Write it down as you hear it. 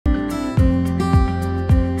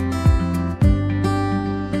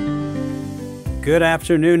Good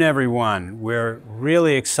afternoon, everyone. We're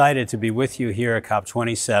really excited to be with you here at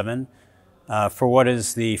COP27 for what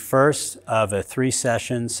is the first of a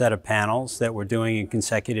three-session set of panels that we're doing in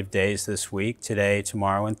consecutive days this week, today,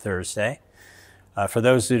 tomorrow, and Thursday. For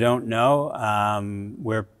those who don't know,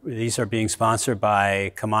 these are being sponsored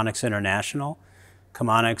by Chemonics International.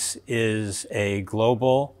 Chemonics is a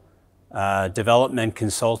global development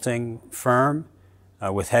consulting firm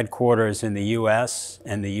with headquarters in the US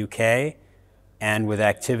and the UK, and with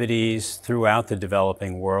activities throughout the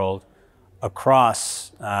developing world across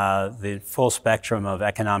the full spectrum of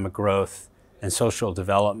economic growth and social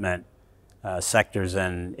development sectors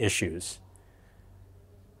and issues.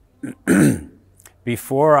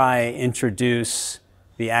 Before I introduce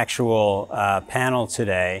the actual panel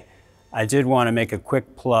today, I did want to make a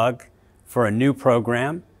quick plug for a new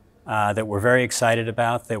program that we're very excited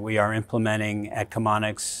about that we are implementing at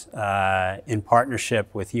Chemonics in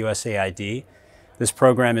partnership with USAID. This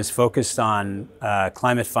program is focused on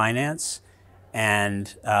climate finance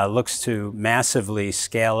and looks to massively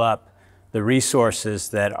scale up the resources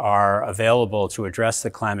that are available to address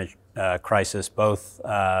the climate crisis, both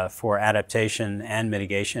for adaptation and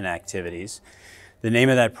mitigation activities. The name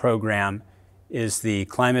of that program is the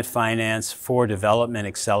Climate Finance for Development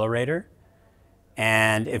Accelerator.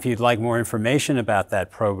 And if you'd like more information about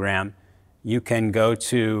that program, you can go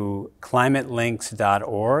to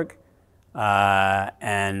climatelync's.org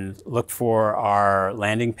and look for our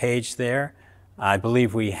landing page there. I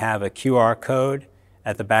believe we have a QR code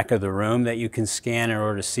at the back of the room that you can scan in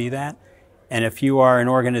order to see that. And if you are an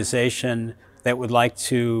organization that would like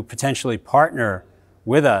to potentially partner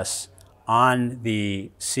with us on the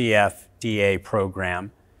CFDA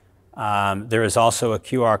program, there is also a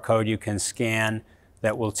QR code you can scan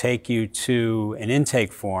that will take you to an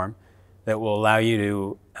intake form that will allow you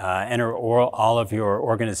to enter all of your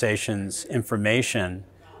organization's information,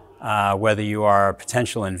 whether you are a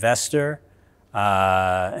potential investor,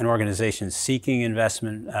 an organization seeking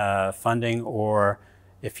investment funding, or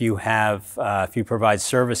if you provide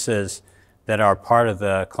services that are part of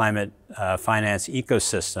the climate finance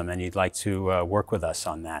ecosystem and you'd like to work with us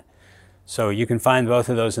on that. So you can find both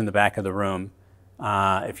of those in the back of the room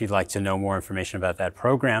if you'd like to know more information about that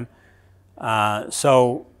program.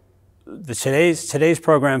 Today's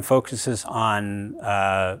program focuses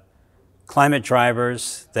on climate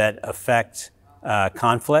drivers that affect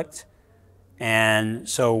conflict. And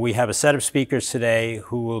so we have a set of speakers today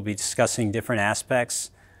who will be discussing different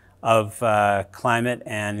aspects of climate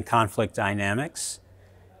and conflict dynamics.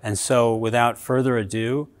 And so without further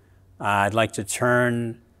ado, I'd like to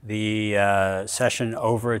turn the session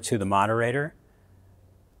over to the moderator,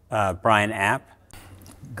 Brian App.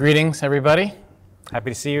 Greetings, everybody.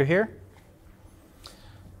 Happy to see you here.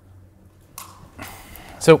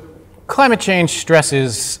 So, climate change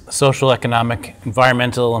stresses social, economic,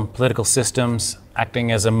 environmental, and political systems,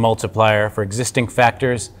 acting as a multiplier for existing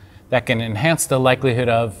factors that can enhance the likelihood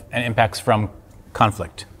of and impacts from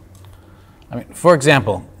conflict. For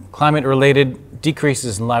example, climate-related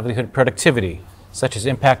decreases in livelihood productivity, such as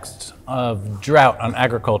impacts of drought on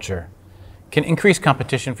agriculture, can increase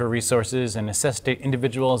competition for resources and necessitate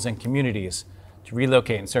individuals and communities to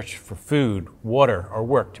relocate in search for food, water, or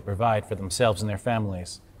work to provide for themselves and their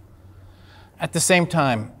families. At the same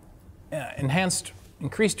time,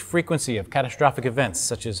 increased frequency of catastrophic events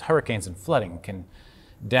such as hurricanes and flooding can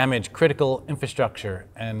damage critical infrastructure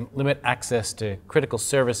and limit access to critical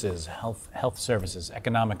services, health services,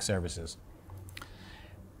 economic services.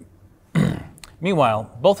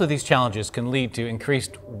 Meanwhile, both of these challenges can lead to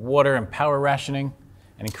increased water and power rationing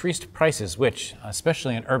and increased prices, which,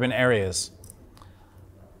 especially in urban areas,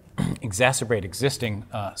 exacerbate existing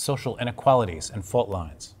social inequalities and fault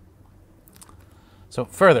lines. So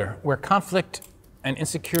further, where conflict and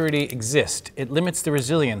insecurity exist, it limits the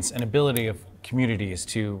resilience and ability of communities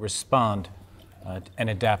to respond and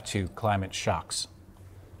adapt to climate shocks.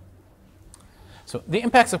 So the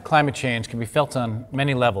impacts of climate change can be felt on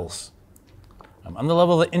many levels. On the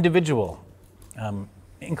level of the individual,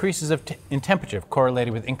 increases in temperature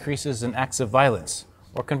correlated with increases in acts of violence,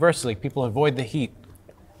 or conversely, people avoid the heat,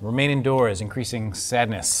 remain indoors, increasing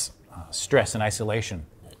sadness, stress, and isolation.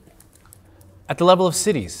 At the level of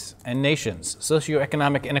cities and nations,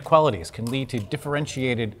 socioeconomic inequalities can lead to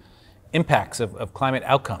differentiated impacts of climate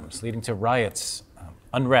outcomes, leading to riots,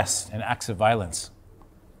 unrest, and acts of violence.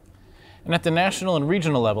 And at the national and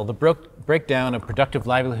regional level, the breakdown of productive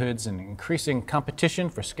livelihoods and increasing competition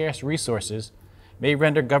for scarce resources may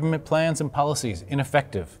render government plans and policies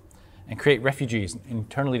ineffective and create refugees and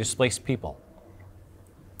internally displaced people.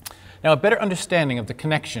 Now, a better understanding of the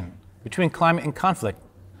connection between climate and conflict,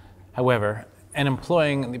 however, and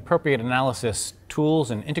employing the appropriate analysis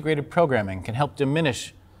tools and integrated programming can help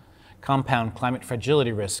diminish compound climate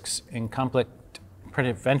fragility risks in conflict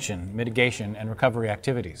prevention, mitigation, and recovery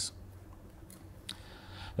activities.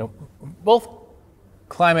 Now, both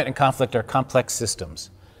climate and conflict are complex systems,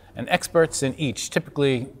 and experts in each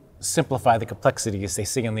typically simplify the complexities they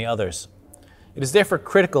see in the others. It is therefore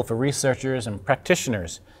critical for researchers and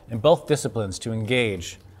practitioners in both disciplines to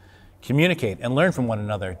engage, communicate, and learn from one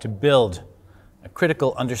another to build a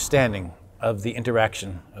critical understanding of the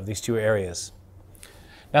interaction of these two areas.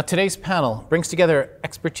 Now, today's panel brings together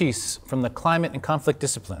expertise from the climate and conflict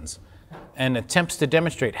disciplines and attempts to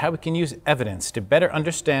demonstrate how we can use evidence to better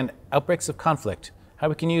understand outbreaks of conflict, how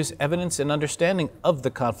we can use evidence and understanding of the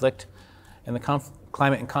conflict and the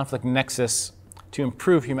climate and conflict nexus to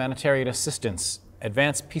improve humanitarian assistance,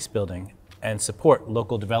 advance peace building, and support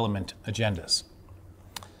local development agendas.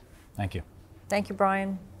 Thank you. Thank you,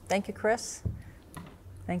 Brian. Thank you, Chris.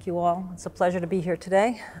 Thank you all. It's a pleasure to be here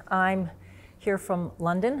today. I'm here from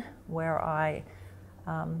London, where I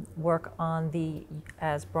work on the,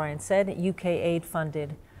 as Brian said, UK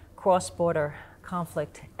aid-funded cross-border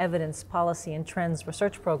conflict evidence policy and trends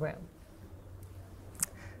research program.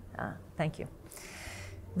 Thank you.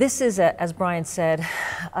 This is, as Brian said,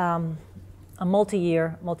 a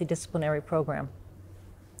multi-year, multidisciplinary program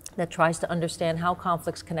that tries to understand how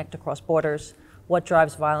conflicts connect across borders, what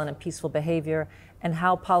drives violent and peaceful behavior, and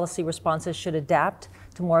how policy responses should adapt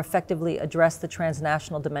to more effectively address the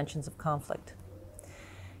transnational dimensions of conflict.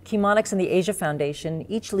 Chemonics and the Asia Foundation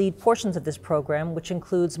each lead portions of this program, which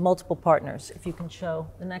includes multiple partners. If you can show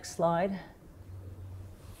the next slide,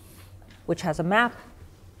 which has a map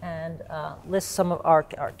and lists some of our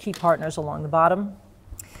key partners along the bottom.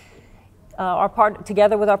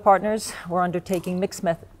 Together with our partners, we're undertaking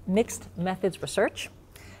mixed methods research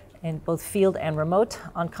in both field and remote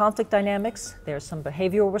on conflict dynamics. There's some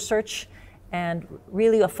behavioral research and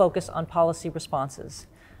really a focus on policy responses.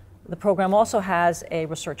 The program also has a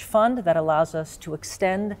research fund that allows us to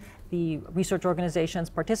extend the research organizations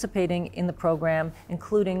participating in the program,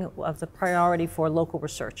 including of the priority for local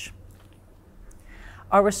research.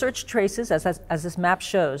 Our research traces, as this map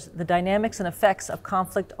shows, the dynamics and effects of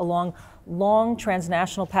conflict along long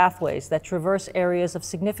transnational pathways that traverse areas of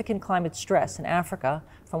significant climate stress in Africa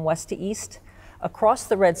from west to east, across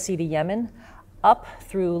the Red Sea to Yemen, up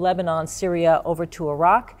through Lebanon, Syria, over to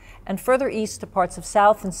Iraq, and further east to parts of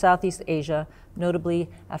South and Southeast Asia, notably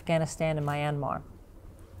Afghanistan and Myanmar.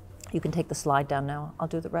 You can take the slide down now. I'll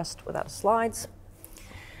do the rest without slides.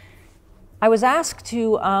 I was asked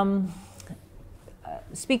to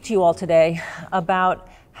speak to you all today about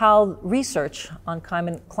how research on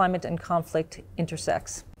climate and conflict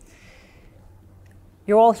intersects.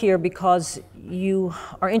 You're all here because you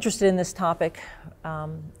are interested in this topic,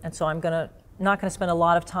 and so I'm not going to spend a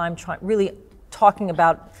lot of time really talking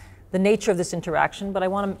about the nature of this interaction, but I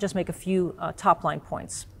want to just make a few top-line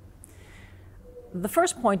points. The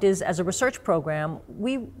first point is, as a research program,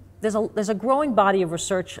 there's a growing body of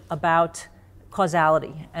research about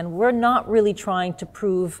causality, and we're not really trying to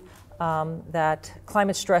prove that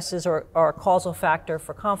climate stresses are a causal factor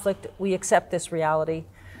for conflict. We accept this reality.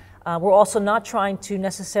 We're also not trying to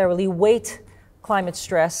necessarily weight climate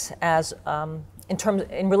stress as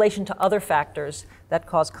in relation to other factors that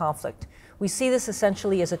cause conflict. We see this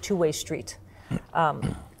essentially as a two-way street.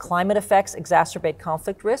 Climate effects exacerbate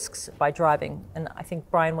conflict risks by driving, and I think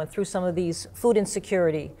Brian went through some of these, food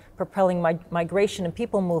insecurity, propelling migration and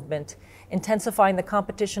people movement, intensifying the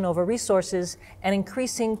competition over resources, and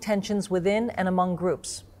increasing tensions within and among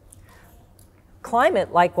groups.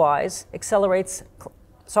 Conflict likewise accelerates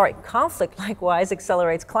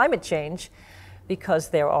climate change because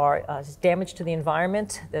there are damage to the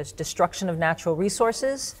environment, there's destruction of natural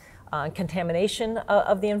resources, contamination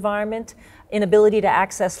of the environment, inability to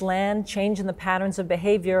access land, change in the patterns of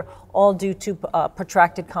behavior, all due to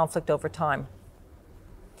protracted conflict over time.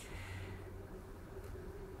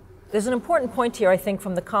 There's an important point here, I think,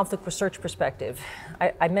 from the conflict research perspective.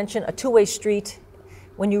 I mentioned a two-way street.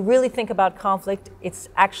 When you really think about conflict, it's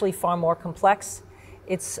actually far more complex.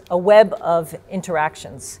 It's a web of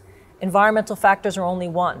interactions. Environmental factors are only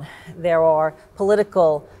one. There are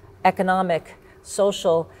political, economic,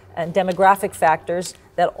 social, and demographic factors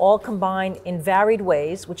that all combine in varied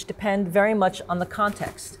ways, which depend very much on the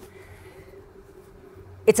context.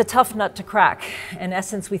 It's a tough nut to crack. In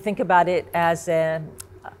essence, we think about it as a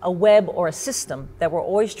web or a system that we're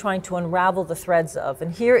always trying to unravel the threads of.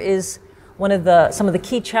 And here is some of the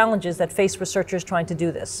key challenges that face researchers trying to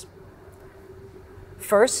do this.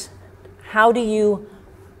 First, how do you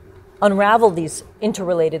unravel these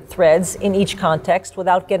interrelated threads in each context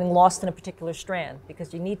without getting lost in a particular strand,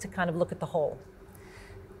 because you need to kind of look at the whole.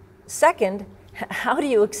 Second, how do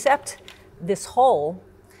you accept this whole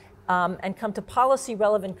and come to policy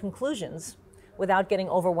relevant conclusions without getting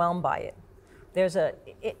overwhelmed by it?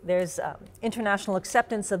 There's international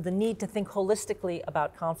acceptance of the need to think holistically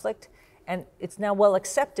about conflict, and it's now well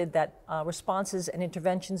accepted that responses and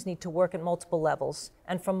interventions need to work at multiple levels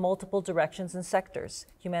and from multiple directions and sectors: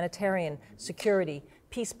 humanitarian, security,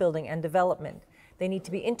 peace building, and development. They need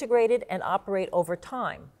to be integrated and operate over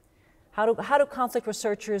time. How do conflict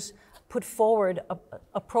researchers put forward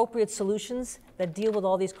appropriate solutions that deal with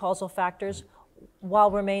all these causal factors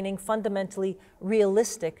while remaining fundamentally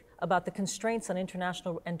realistic about the constraints on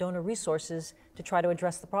international and donor resources to try to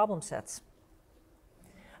address the problem sets?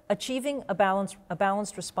 Achieving a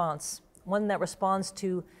balanced response, one that responds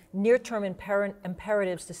to near-term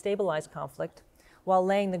imperatives to stabilize conflict while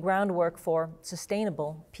laying the groundwork for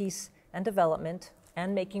sustainable peace and development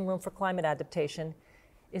and making room for climate adaptation,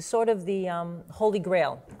 is sort of the holy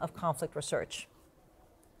grail of conflict research.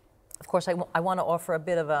 Of course, I want to offer a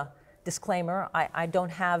bit of a disclaimer. I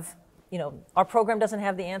don't have, our program doesn't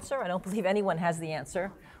have the answer. I don't believe anyone has the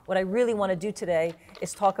answer. What I really want to do today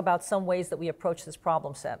is talk about some ways that we approach this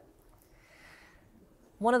problem set.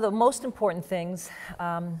 One of the most important things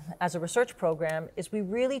as a research program is we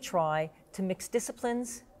really try to mix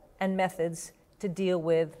disciplines and methods to deal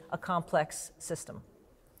with a complex system.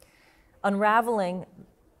 Unraveling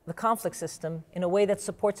the conflict system in a way that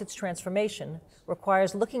supports its transformation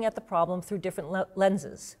requires looking at the problem through different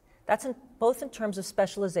lenses. That's both in terms of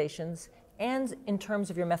specializations and in terms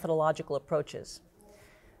of your methodological approaches.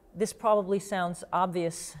 This probably sounds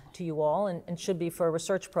obvious to you all and should be for a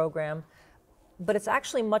research program, but it's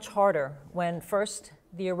actually much harder when, first,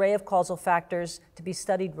 the array of causal factors to be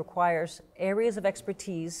studied requires areas of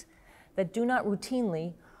expertise that do not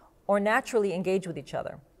routinely or naturally engage with each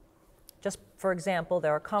other. Just for example,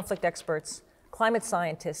 there are conflict experts, climate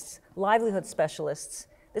scientists, livelihood specialists.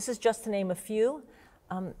 This is just to name a few,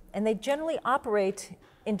 and they generally operate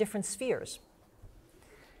in different spheres.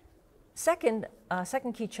 Second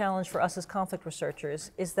key challenge for us as conflict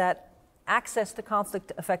researchers is that access to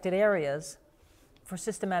conflict-affected areas for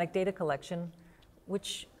systematic data collection,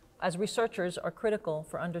 which as researchers are critical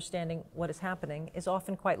for understanding what is happening, is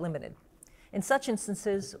often quite limited. In such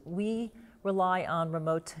instances, we rely on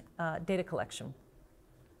remote data collection.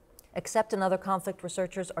 Accept and other conflict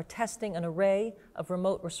researchers are testing an array of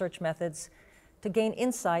remote research methods to gain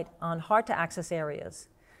insight on hard-to-access areas.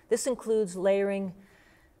 This includes layering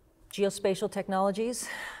geospatial technologies,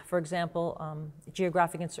 for example,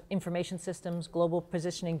 geographic information systems, global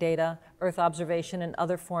positioning data, Earth observation, and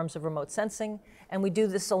other forms of remote sensing. And we do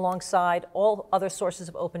this alongside all other sources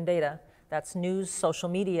of open data. That's news, social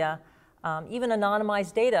media. Even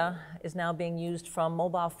anonymized data is now being used from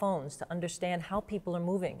mobile phones to understand how people are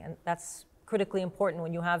moving. And that's critically important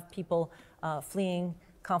when you have people fleeing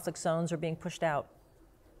conflict zones or being pushed out.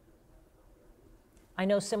 I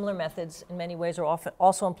know similar methods in many ways are often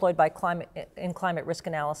also employed by climate risk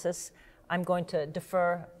analysis. I'm going to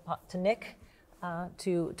defer to Nick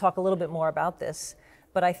to talk a little bit more about this,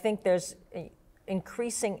 but I think there's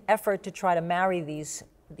increasing effort to try to marry these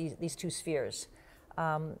two spheres.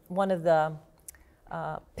 One of the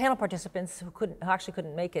panel participants who actually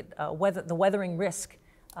couldn't make it, the Weathering Risk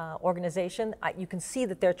organization, you can see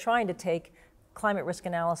that they're trying to take climate risk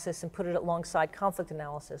analysis and put it alongside conflict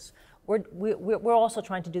analysis. We're also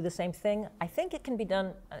trying to do the same thing. I think it can be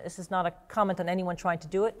done. This is not a comment on anyone trying to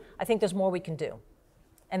do it. I think there's more we can do,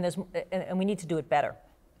 and we need to do it better.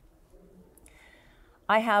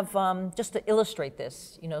 I have, just to illustrate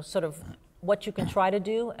this, sort of what you can try to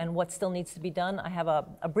do and what still needs to be done, I have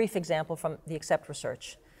a brief example from the ACCEPT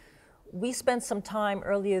research. We spent some time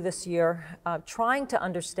earlier this year trying to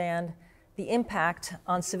understand the impact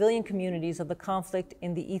on civilian communities of the conflict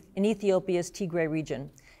in Ethiopia's Tigray region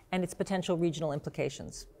and its potential regional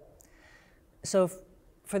implications. So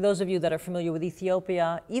for those of you that are familiar with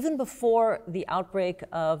Ethiopia, even before the outbreak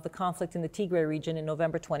of the conflict in the Tigray region in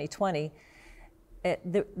November 2020,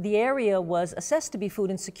 the area was assessed to be food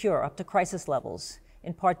insecure up to crisis levels,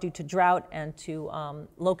 in part due to drought and to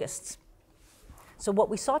locusts. So what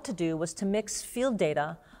we sought to do was to mix field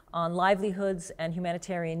data on livelihoods and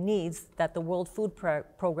humanitarian needs that the World Food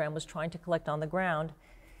Program was trying to collect on the ground,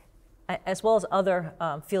 as well as other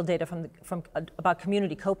field data about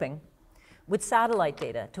community coping, with satellite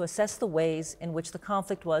data to assess the ways in which the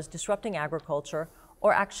conflict was disrupting agriculture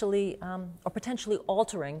or actually, or potentially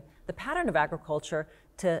altering the pattern of agriculture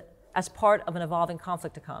as part of an evolving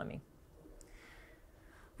conflict economy.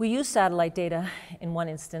 We use satellite data in one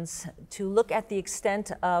instance to look at the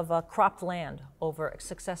extent of cropped land over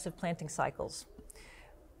successive planting cycles.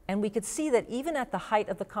 And we could see that even at the height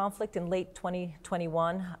of the conflict in late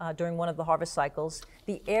 2021, during one of the harvest cycles,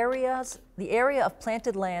 the area of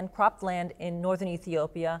planted land, cropped land in northern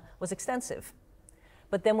Ethiopia was extensive.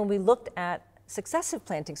 But then when we looked at successive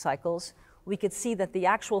planting cycles, we could see that the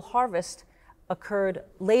actual harvest occurred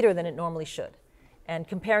later than it normally should. And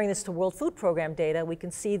comparing this to World Food Program data, we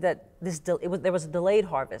can see that there was a delayed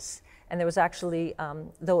harvest. And there was actually,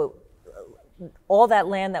 though all that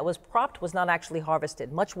land that was cropped was not actually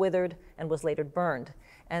harvested, much withered and was later burned.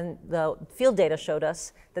 And the field data showed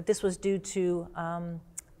us that this was due to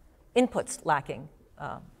inputs lacking,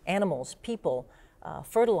 animals, people,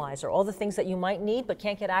 fertilizer, all the things that you might need but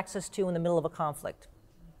can't get access to in the middle of a conflict.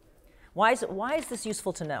 Why is this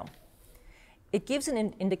useful to know? It gives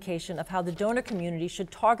an indication of how the donor community should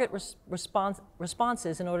target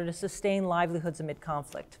responses in order to sustain livelihoods amid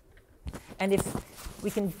conflict. And if we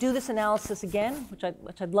can do this analysis again, which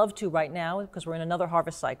I'd love to right now because we're in another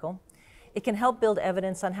harvest cycle, it can help build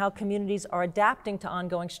evidence on how communities are adapting to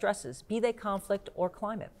ongoing stresses, be they conflict or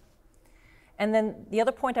climate. And then the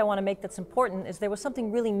other point I want to make that's important is there was something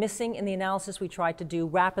really missing in the analysis we tried to do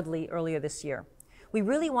rapidly earlier this year. We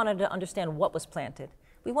really wanted to understand what was planted.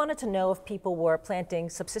 We wanted to know if people were planting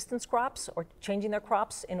subsistence crops or changing their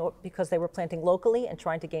crops because they were planting locally and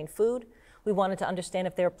trying to gain food. We wanted to understand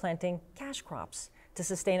if they were planting cash crops to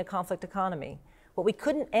sustain a conflict economy. What we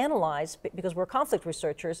couldn't analyze, because we're conflict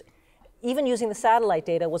researchers, even using the satellite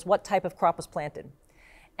data, was what type of crop was planted.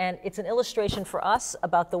 And it's an illustration for us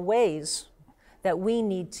about the ways that we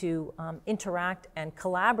need to interact and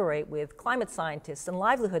collaborate with climate scientists and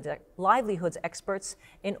livelihoods experts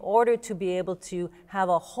in order to be able to have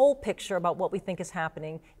a whole picture about what we think is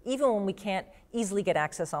happening, even when we can't easily get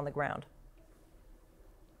access on the ground.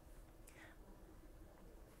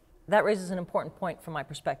 That raises an important point from my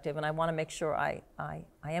perspective, and I want to make sure I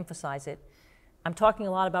emphasize it. I'm talking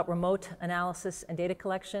a lot about remote analysis and data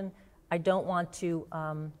collection. I don't want to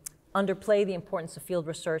underplay the importance of field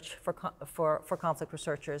research for conflict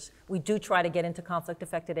researchers. We do try to get into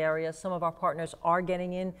conflict-affected areas. Some of our partners are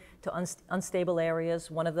getting into unstable areas.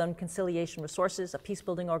 One of them, Conciliation Resources, a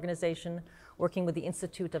peace-building organization working with the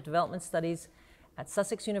Institute of Development Studies at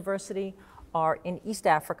Sussex University, are in East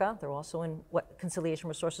Africa. They're also in Conciliation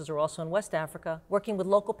Resources are also in West Africa, working with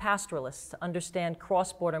local pastoralists to understand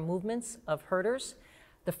cross-border movements of herders,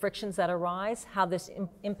 the frictions that arise, how this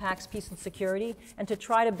impacts peace and security, and to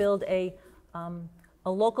try to build a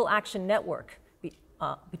local action network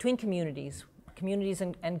between communities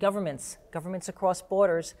and governments across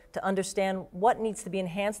borders to understand what needs to be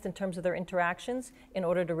enhanced in terms of their interactions in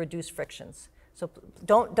order to reduce frictions. So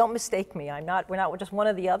don't mistake me. We're not just one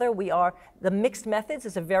or the other. The mixed methods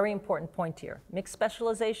is a very important point here. Mixed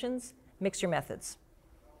specializations, mix your methods.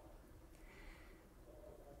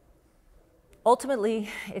 Ultimately,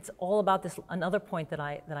 it's all about this another point that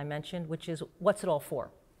I mentioned, which is what's it all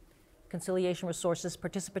for? Conciliation Resources,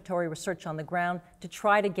 participatory research on the ground to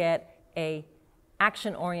try to get a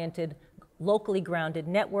action-oriented, locally grounded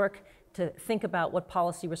network to think about what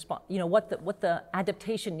policy response, what the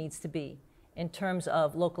adaptation needs to be in terms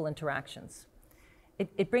of local interactions.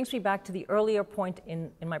 It brings me back to the earlier point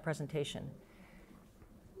in my presentation.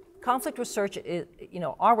 Conflict research,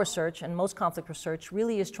 our research and most conflict research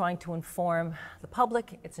really is trying to inform the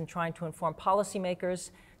public, it's in trying to inform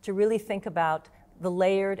policymakers to really think about the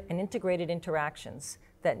layered and integrated interactions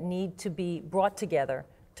that need to be brought together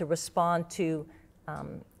to respond to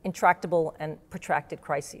intractable and protracted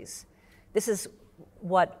crises. This is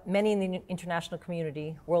what many in the international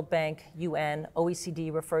community, World Bank, UN,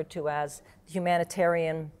 OECD referred to as the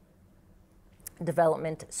humanitarian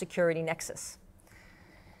development security nexus.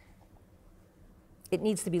 It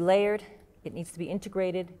needs to be layered, it needs to be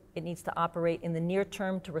integrated, it needs to operate in the near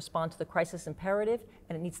term to respond to the crisis imperative,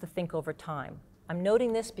 and it needs to think over time. I'm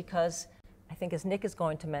noting this because I think, as Nick is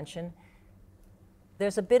going to mention,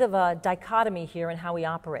 there's a bit of a dichotomy here in how we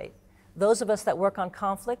operate. Those of us that work on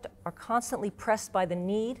conflict are constantly pressed by the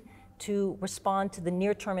need to respond to the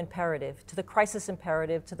near-term imperative, to the crisis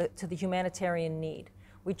imperative, to the humanitarian need.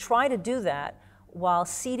 We try to do that while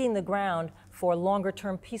seeding the ground for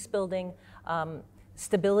longer-term peace-building,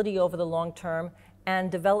 stability over the long term, and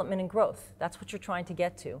development and growth. That's what you're trying to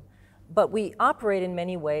get to. But we operate in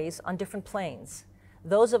many ways on different planes.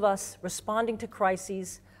 Those of us responding to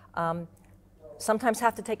crises sometimes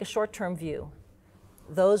have to take a short-term view.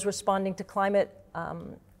 Those responding to climate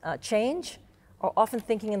change are often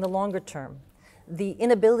thinking in the longer term. The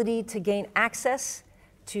inability to gain access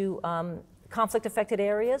to conflict-affected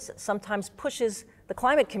areas sometimes pushes the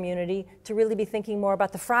climate community to really be thinking more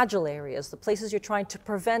about the fragile areas, the places you're trying to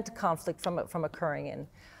prevent conflict from occurring in.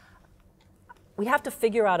 We have to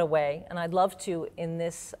figure out a way, and I'd love to, in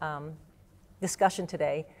this discussion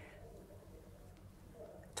today,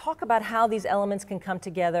 talk about how these elements can come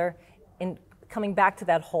together in coming back to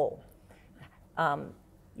that whole.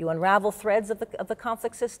 You unravel threads of the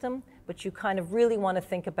conflict system, but you kind of really want to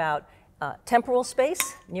think about temporal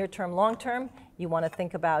space, near-term, long-term. You want to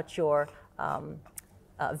think about your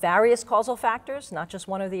various causal factors, not just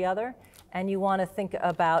one or the other. And you want to think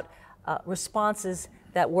about responses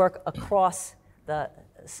that work across the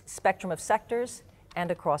spectrum of sectors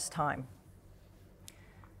and across time.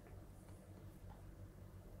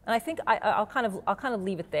 And I think I'll kind of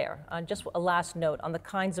leave it there. Just a last note on the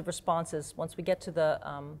kinds of responses once we get to the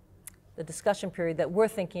discussion period that we're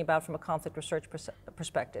thinking about from a conflict research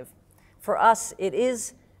perspective. For us, it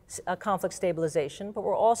is a conflict stabilization, but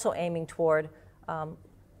we're also aiming toward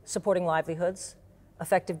supporting livelihoods,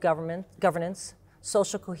 effective governance,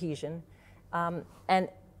 social cohesion, and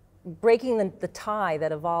breaking the tie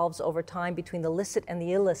that evolves over time between the licit and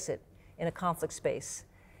the illicit in a conflict space.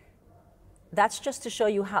 That's just to show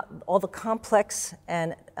you how all the complex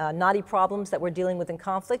and knotty problems that we're dealing with in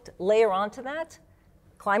conflict. Layer onto that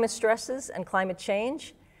climate stresses and climate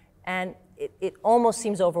change, and it almost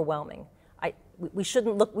seems overwhelming. We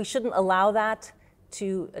shouldn't allow that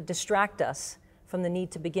to distract us from the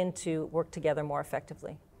need to begin to work together more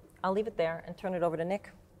effectively. I'll leave it there and turn it over to Nick.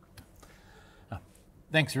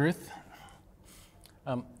 Thanks, Ruth.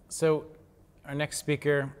 So our next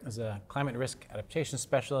speaker is a climate risk adaptation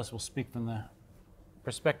specialist. We'll speak from the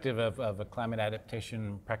perspective of a climate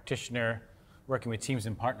adaptation practitioner working with teams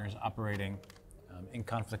and partners operating in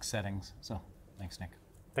conflict settings. So thanks, Nick.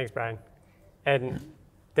 Thanks, Brian. And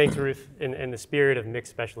thanks, Ruth. In the spirit of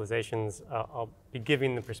mixed specializations, I'll be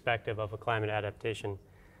giving the perspective of a climate adaptation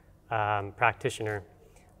practitioner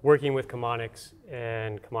working with Chemonics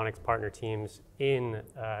and Chemonics partner teams in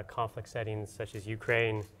conflict settings such as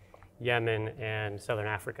Ukraine, Yemen, and Southern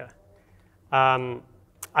Africa.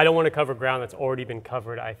 I don't want to cover ground that's already been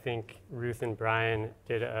covered. I think Ruth and Brian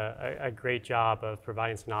did a great job of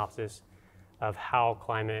providing synopsis of how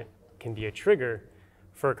climate can be a trigger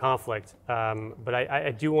for conflict. But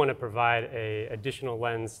I do want to provide an additional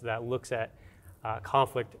lens that looks at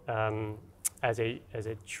conflict as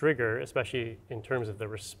a trigger, especially in terms of the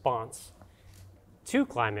response to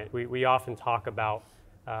climate. We often talk about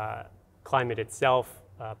climate itself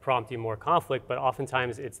prompting more conflict, but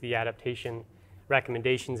oftentimes it's the adaptation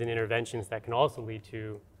recommendations and interventions that can also lead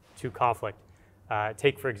to conflict.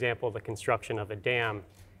 Take, for example, the construction of a dam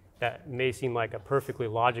that may seem like a perfectly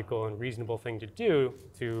logical and reasonable thing to do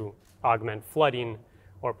to augment flooding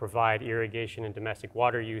or provide irrigation and domestic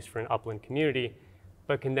water use for an upland community,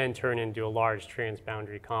 but can then turn into a large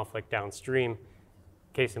transboundary conflict downstream.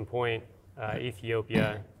 Case in point,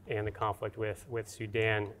 Ethiopia and the conflict with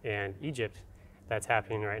Sudan and Egypt that's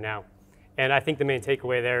happening right now. And I think the main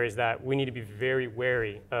takeaway there is that we need to be very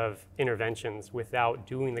wary of interventions without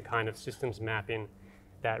doing the kind of systems mapping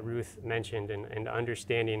that Ruth mentioned and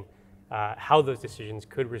understanding how those decisions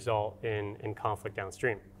could result in conflict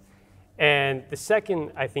downstream. And the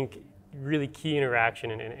second, I think, really key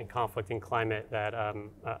interaction in conflict and climate that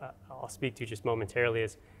I'll speak to just momentarily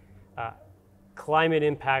is climate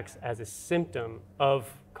impacts as a symptom of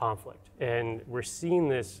conflict. And we're seeing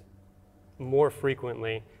this more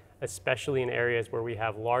frequently, especially in areas where we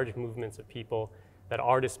have large movements of people that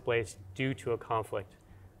are displaced due to a conflict.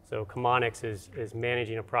 So Chemonics is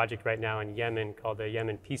managing a project right now in Yemen called the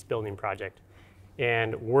Yemen Peace Building Project,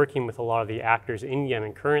 and working with a lot of the actors in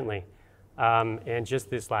Yemen currently. And just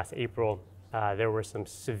this last April, there were some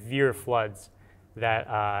severe floods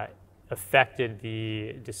that affected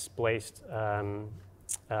the displaced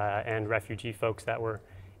and refugee folks that were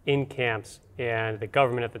in camps, and the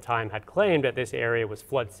government at the time had claimed that this area was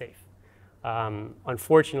flood safe.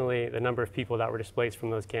 Unfortunately, the number of people that were displaced from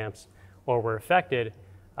those camps or were affected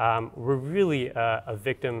were really a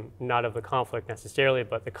victim not of the conflict necessarily,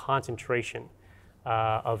 but the concentration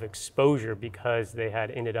of exposure because they had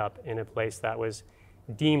ended up in a place that was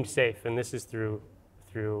deemed safe. And this is through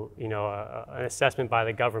an assessment by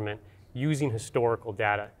the government using historical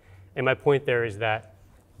data. And my point there is that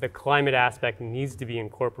the climate aspect needs to be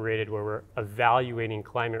incorporated where we're evaluating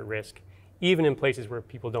climate risk, even in places where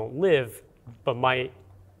people don't live, but might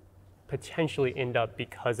potentially end up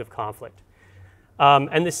because of conflict.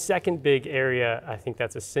 And the second big area, I think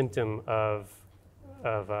that's a symptom of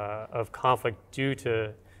conflict due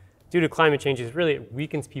to climate change is really it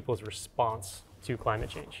weakens people's response to climate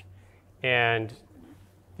change. And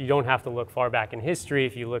you don't have to look far back in history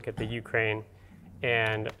if you look at the Ukraine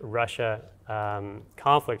and Russia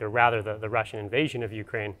conflict, or rather the Russian invasion of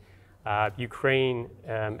Ukraine, Ukraine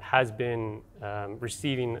has been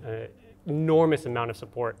receiving an enormous amount of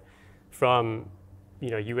support from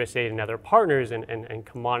USAID and other partners, and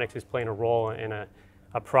Chemonics is playing a role in a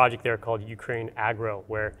project there called Ukraine Agro,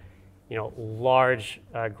 where large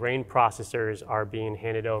grain processors are being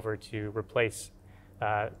handed over to replace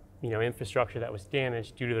infrastructure that was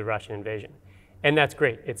damaged due to the Russian invasion. And that's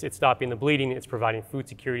great. It's stopping the bleeding. It's providing food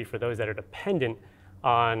security for those that are dependent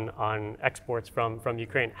on exports from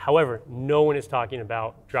Ukraine. However, no one is talking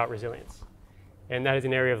about drought resilience. And that is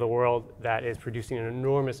an area of the world that is producing an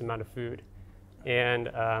enormous amount of food. And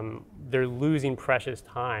they're losing precious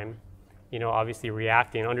time, obviously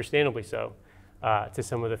reacting, understandably so, to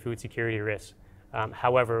some of the food security risks.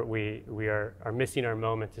 However, we are missing our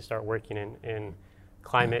moment to start working in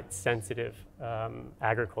climate-sensitive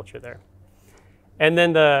agriculture there. And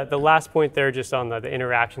then the last point there, just on the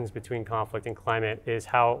interactions between conflict and climate, is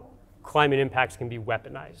how climate impacts can be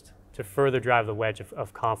weaponized to further drive the wedge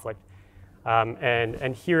of conflict.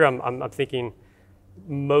 And here I'm thinking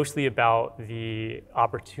mostly about the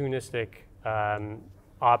opportunistic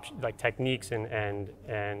techniques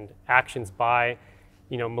and actions by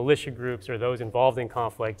militia groups or those involved in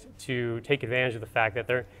conflict to take advantage of the fact that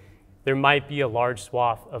there might be a large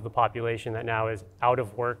swath of the population that now is out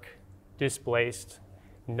of work, displaced,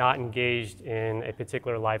 not engaged in a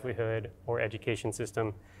particular livelihood or education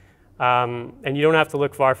system. And you don't have to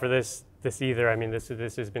look far for this either. I mean, this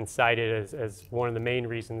has been cited as one of the main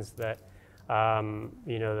reasons that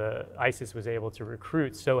the ISIS was able to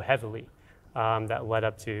recruit so heavily that led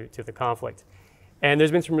up to the conflict. And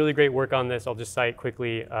there's been some really great work on this. I'll just cite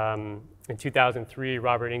quickly. In 2003,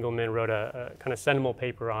 Robert Engelman wrote a kind of seminal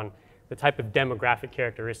paper on the type of demographic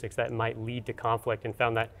characteristics that might lead to conflict, and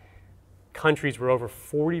found that countries where over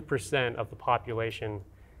 40% of the population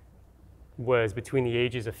was between the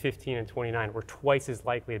ages of 15 and 29 were twice as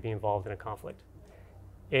likely to be involved in a conflict.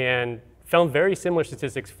 And found very similar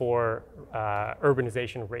statistics for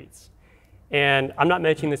urbanization rates. And I'm not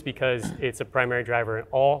mentioning this because it's a primary driver in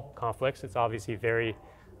all conflicts. It's obviously very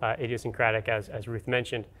idiosyncratic, as Ruth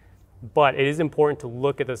mentioned. But it is important to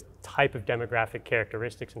look at this type of demographic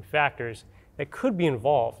characteristics and factors that could be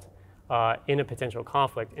involved in a potential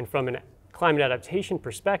conflict. And from a climate adaptation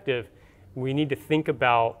perspective, we need to think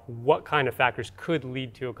about what kind of factors could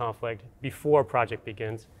lead to a conflict before a project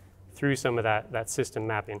begins through some of that system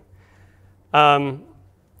mapping.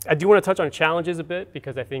 I do want to touch on challenges a bit,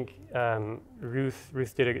 because I think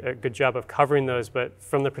Ruth did a good job of covering those. But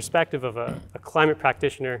from the perspective of a climate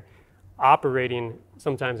practitioner operating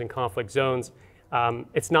sometimes in conflict zones,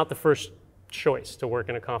 it's not the first choice to work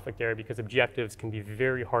in a conflict area, because objectives can be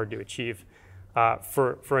very hard to achieve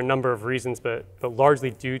for a number of reasons, but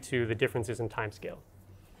largely due to the differences in timescale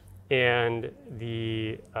and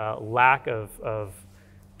the lack of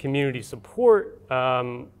community support,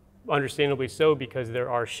 understandably so, because there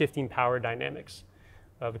are shifting power dynamics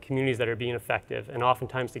of the communities that are being effective. And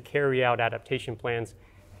oftentimes to carry out adaptation plans,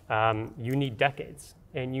 you need decades,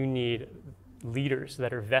 and you need leaders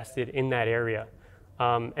that are vested in that area.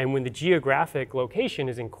 And when the geographic location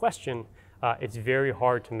is in question, it's very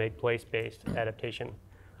hard to make place-based adaptation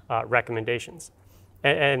recommendations.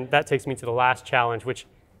 And that takes me to the last challenge, which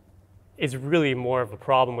is really more of a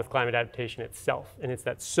problem with climate adaptation itself. And it's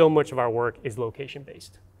that so much of our work is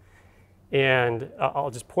location-based. And I'll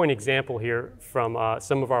just point an example here from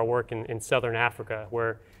some of our work in Southern Africa,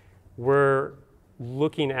 where we're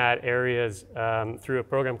looking at areas through a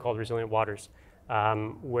program called Resilient Waters,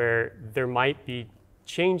 where there might be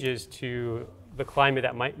changes to the climate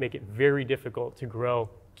that might make it very difficult to grow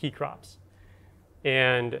key crops.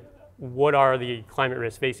 And what are the climate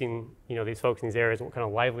risks facing these folks in these areas, and what kind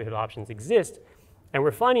of livelihood options exist? And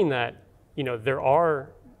we're finding that there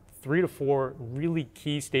are 3 to 4 really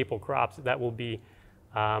key staple crops that will be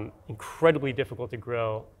incredibly difficult to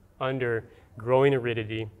grow under growing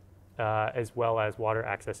aridity, as well as water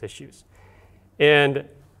access issues. And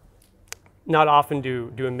not often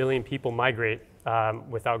do 1 million people migrate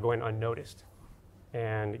without going unnoticed.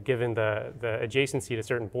 And given the adjacency to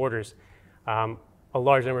certain borders, a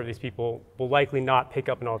large number of these people will likely not pick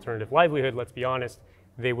up an alternative livelihood. Let's be honest,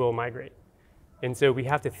 they will migrate. And so we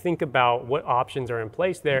have to think about what options are in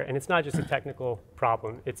place there. And it's not just a technical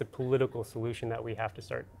problem, it's a political solution that we have to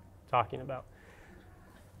start talking about.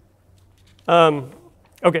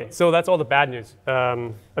 Okay, so that's all the bad news.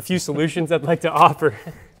 A few solutions I'd like to offer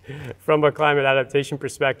from a climate adaptation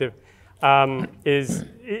perspective is,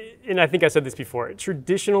 and I think I said this before,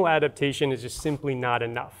 traditional adaptation is just simply not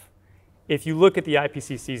enough. If you look at the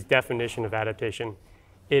IPCC's definition of adaptation,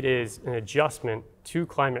 it is an adjustment to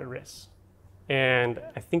climate risks. And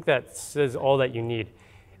I think that says all that you need.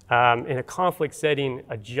 In a conflict setting,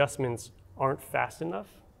 adjustments aren't fast enough.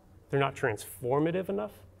 They're not transformative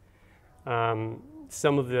enough.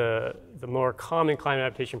 Some of the more common climate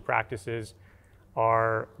adaptation practices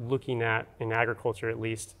are looking at, in agriculture at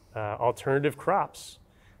least, alternative crops.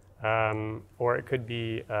 Or it could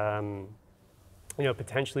be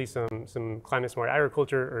potentially some climate smart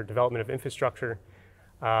agriculture or development of infrastructure.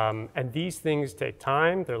 And these things take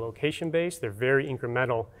time, they're location-based, they're very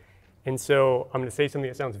incremental. And so I'm gonna say something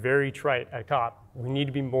that sounds very trite at COP. We need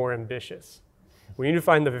to be more ambitious. We need to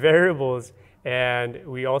find the variables, and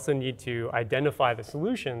we also need to identify the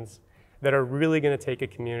solutions that are really gonna take a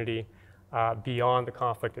community beyond the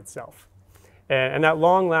conflict itself. And that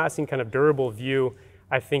long-lasting kind of durable view,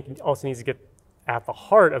 I think also needs to get at the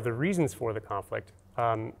heart of the reasons for the conflict.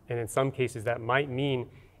 And in some cases that might mean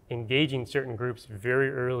engaging certain groups very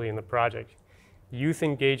early in the project. Youth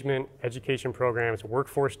engagement, education programs,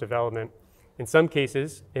 workforce development. In some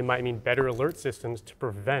cases, it might mean better alert systems to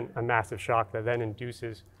prevent a massive shock that then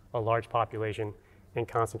induces a large population and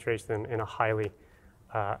concentrates them in a highly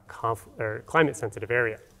climate-sensitive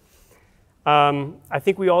area. I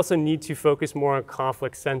think we also need to focus more on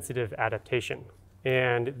conflict-sensitive adaptation.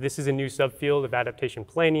 And this is a new subfield of adaptation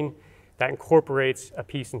planning that incorporates a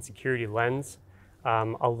peace and security lens.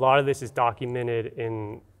 A lot of this is documented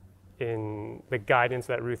in the guidance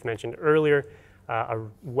that Ruth mentioned earlier, a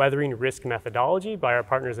weathering risk methodology by our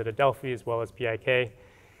partners at Adelphi as well as PIK.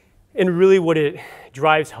 And really what it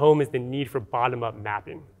drives home is the need for bottom-up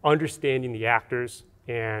mapping, understanding the actors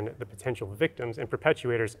and the potential victims and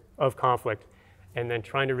perpetuators of conflict, and then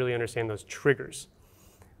trying to really understand those triggers.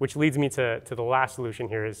 Which leads me to the last solution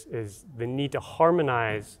here is the need to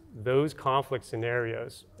harmonize those conflict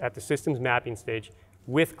scenarios at the systems mapping stage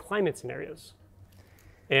with climate scenarios.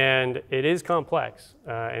 And it is complex,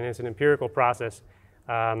 and it's an empirical process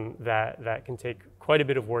that can take quite a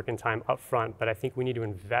bit of work and time up front, but I think we need to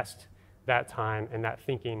invest that time and that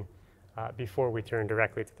thinking before we turn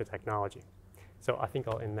directly to the technology. So I think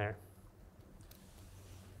I'll end there.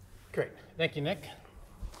 Great, thank you, Nick.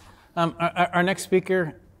 Our next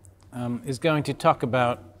speaker is going to talk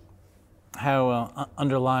about how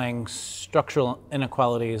underlying structural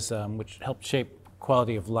inequalities which help shape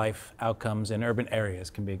quality of life outcomes in urban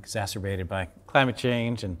areas can be exacerbated by climate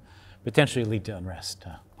change and potentially lead to unrest.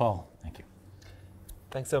 Paul, thank you.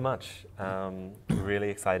 Thanks so much. Really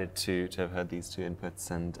excited to have heard these two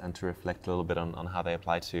inputs and to reflect a little bit on how they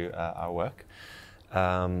apply to our work.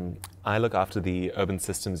 I look after the Urban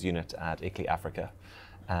Systems Unit at ICLEI Africa,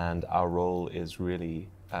 and our role is really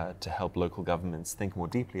to help local governments think more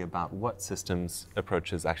deeply about what systems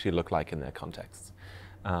approaches actually look like in their contexts,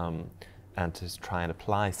 and to try and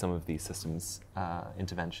apply some of these systems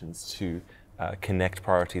interventions to connect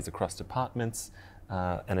priorities across departments.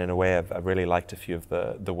 And in a way, I've really liked a few of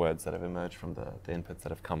the words that have emerged from the inputs that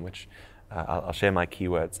have come, which I'll share my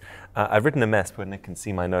keywords. I've written a mess, but Nick can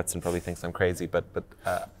see my notes and probably thinks I'm crazy, but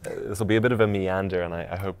this will be a bit of a meander, and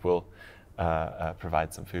I hope we'll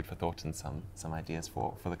provide some food for thought and some ideas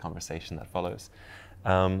for the conversation that follows.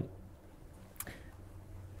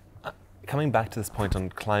 Coming back to this point on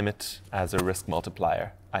climate as a risk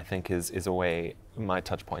multiplier, I think is a way, my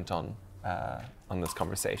touch point on this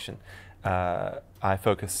conversation. I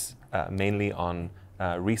focus mainly on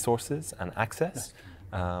resources and access,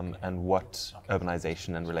 and what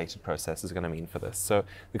urbanization and related processes are going to mean for this. So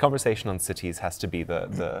the conversation on cities has to be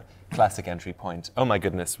the classic entry point. Oh my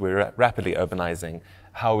goodness, we're rapidly urbanizing.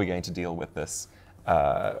 How are we going to deal with this?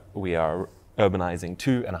 We are urbanizing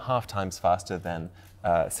 2.5 times faster than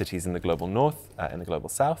cities in the global north, in the global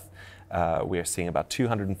south. We are seeing about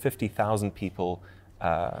 250,000 people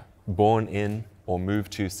born in or move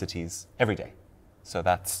to cities every day. So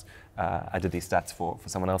that's, I did these stats for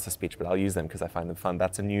someone else's speech, but I'll use them because I find them fun.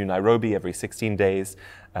 That's a new Nairobi every 16 days,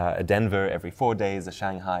 a Denver every 4 days, a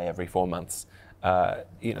Shanghai every 4 months.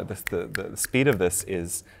 The speed of this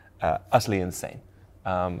is utterly insane.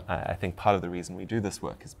 I think part of the reason we do this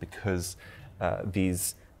work is because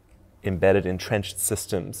these embedded, entrenched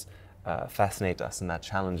systems fascinate us, and that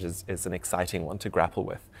challenge is an exciting one to grapple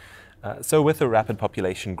with. So with a rapid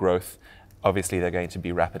population growth, obviously there are going to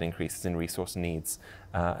be rapid increases in resource needs,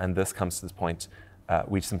 and this comes to this point,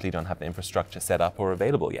 we simply don't have the infrastructure set up or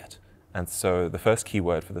available yet. And so the first key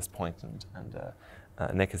word for this point, and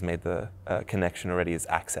Nick has made the connection already, is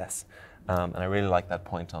access. And I really like that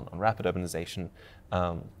point on rapid urbanization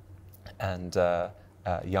and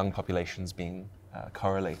young populations being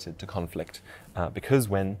correlated to conflict, because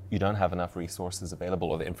when you don't have enough resources available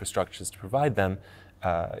or the infrastructures to provide them,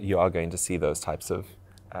 you are going to see those types of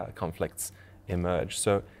conflicts emerge.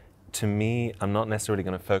 So to me, I'm not necessarily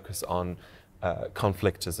going to focus on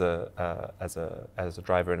conflict as a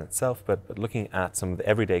driver in itself, but looking at some of the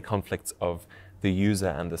everyday conflicts of the user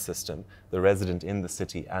and the system, the resident in the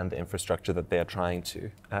city and the infrastructure that they are trying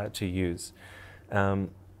to use.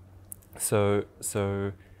 So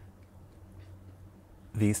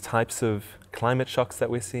these types of climate shocks that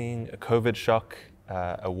we're seeing, a COVID shock,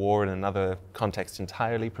 a war in another context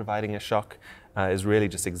entirely providing a shock, is really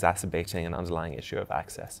just exacerbating an underlying issue of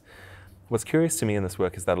access. What's curious to me in this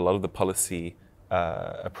work is that a lot of the policy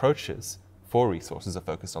approaches for resources are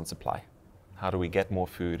focused on supply. How do we get more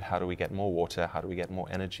food? How do we get more water? How do we get more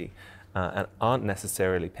energy? And aren't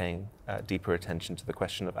necessarily paying deeper attention to the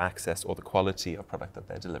question of access or the quality of product that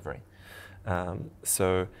they're delivering.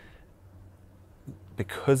 So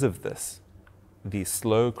because of this, these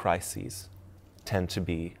slow crises tend to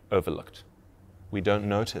be overlooked. We don't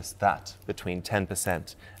notice that between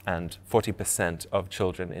 10% and 40% of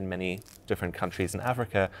children in many different countries in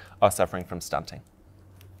Africa are suffering from stunting.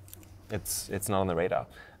 It's not on the radar.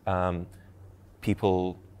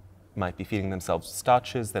 People might be feeding themselves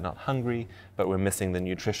starches, they're not hungry, but we're missing the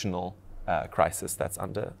nutritional crisis that's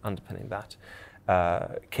underpinning that.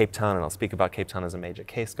 Cape Town, and I'll speak about Cape Town as a major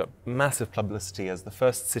case, got massive publicity as the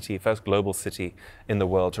first global city in the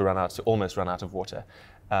world to almost run out of water.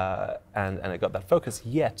 And it got that focus,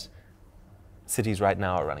 yet cities right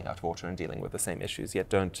now are running out of water and dealing with the same issues, yet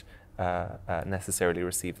don't necessarily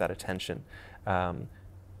receive that attention.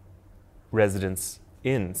 Residents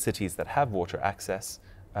in cities that have water access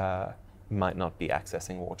might not be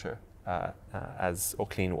accessing water or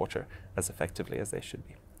clean water as effectively as they should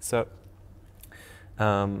be. So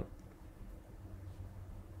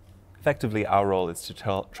effectively, our role is to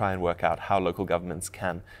try and work out how local governments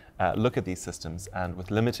can look at these systems and with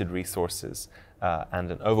limited resources and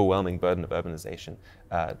an overwhelming burden of urbanization,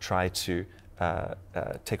 try to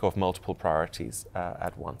tick off multiple priorities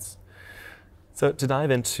at once. So to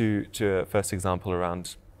dive into a first example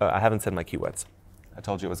around, I haven't said my keywords. I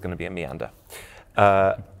told you it was going to be a meander.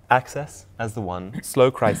 Access as the one,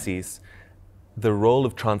 slow crises, the role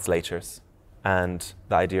of translators, and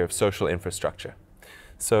the idea of social infrastructure.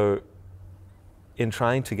 So in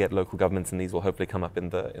trying to get local governments, and these will hopefully come up in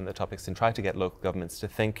the topics, in trying to get local governments to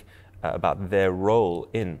think about their role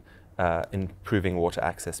in improving water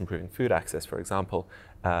access, improving food access, for example,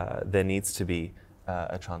 there needs to be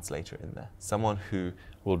a translator in there. Someone who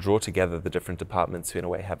will draw together the different departments who in a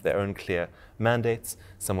way have their own clear mandates,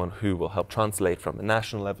 someone who will help translate from a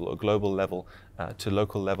national level or global level to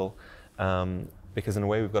local level, because in a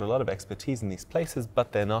way we've got a lot of expertise in these places,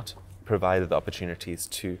 but they're not provided the opportunities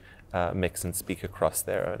to mix and speak across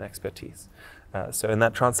their own expertise. So in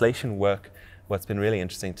that translation work, what's been really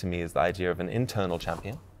interesting to me is the idea of an internal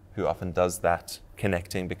champion who often does that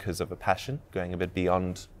connecting because of a passion, going a bit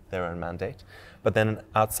beyond their own mandate, but then an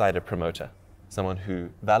outsider promoter, someone who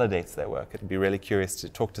validates their work. It'd be really curious to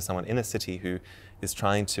talk to someone in a city who is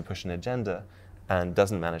trying to push an agenda and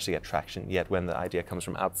doesn't manage to get traction, yet when the idea comes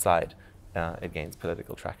from outside, it gains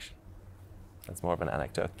political traction. That's more of an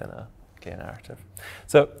anecdote than a clear narrative.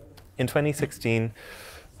 So in 2016,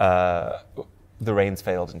 the rains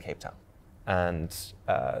failed in Cape Town. And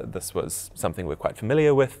this was something we're quite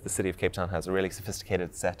familiar with. The city of Cape Town has a really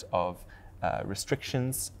sophisticated set of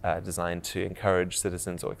restrictions designed to encourage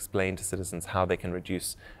citizens or explain to citizens how they can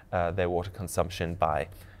reduce their water consumption by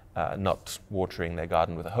not watering their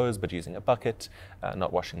garden with a hose but using a bucket,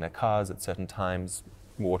 not washing their cars at certain times,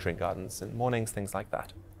 watering gardens in mornings, things like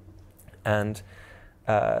that. And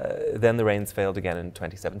then the rains failed again in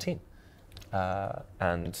 2017.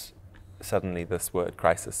 And suddenly this word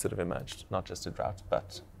crisis sort of emerged, not just a drought,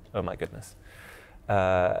 but oh my goodness.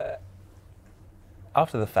 After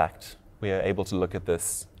the fact, we are able to look at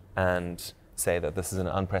this and say that this is an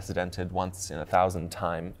unprecedented, once in 1,000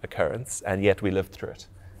 time occurrence, and yet we lived through it.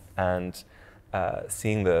 And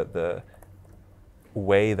seeing the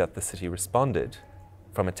way that the city responded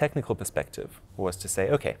from a technical perspective was to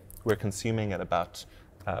say, okay, we're consuming at about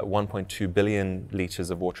 1.2 billion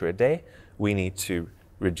liters of water a day. We need to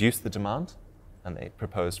reduce the demand, and they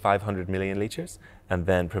proposed 500 million liters, and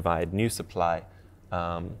then provide new supply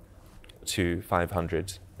to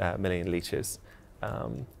 500 million liters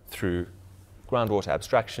through groundwater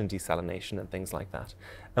abstraction, desalination, and things like that.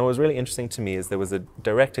 And what was really interesting to me is there was a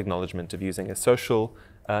direct acknowledgement of using a social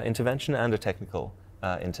intervention and a technical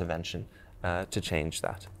intervention to change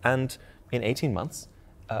that. And in 18 months,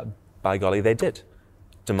 by golly, they did.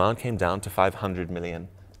 Demand came down to 500 million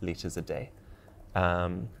liters a day.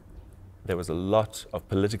 There was a lot of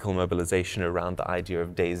political mobilization around the idea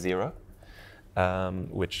of day zero,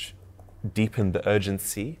 which deepened the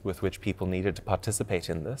urgency with which people needed to participate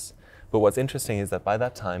in this. But what's interesting is that by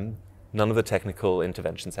that time, none of the technical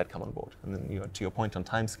interventions had come on board. And then, to your point on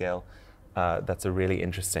timescale, that's a really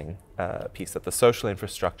interesting piece, that the social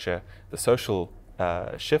infrastructure, the social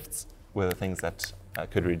shifts were the things that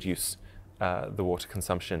could reduce the water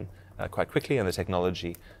consumption quite quickly, and the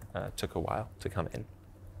technology took a while to come in.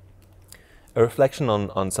 A reflection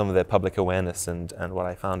on some of their public awareness and what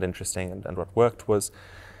I found interesting and what worked was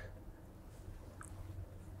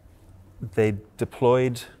they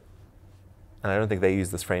deployed, and I don't think they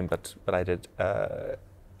used this frame, but I did, a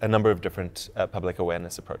number of different public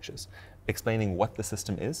awareness approaches, explaining what the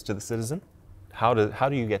system is to the citizen, how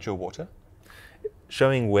do you get your water,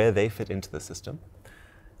 showing where they fit into the system,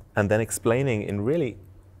 and then explaining in really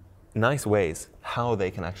nice ways how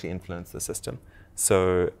they can actually influence the system.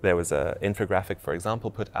 So there was an infographic, for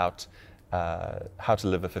example, put out how to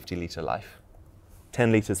live a 50-liter life.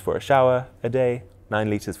 10 liters for a shower a day, 9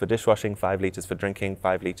 liters for dishwashing, 5 liters for drinking,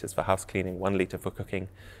 5 liters for house cleaning, 1 liter for cooking,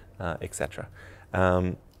 etc.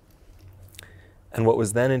 And what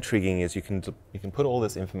was then intriguing is you can put all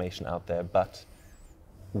this information out there, but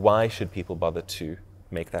why should people bother to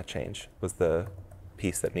make that change was the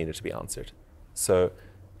piece that needed to be answered. So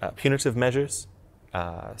punitive measures,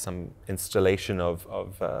 some installation of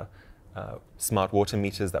smart water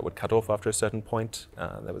meters that would cut off after a certain point.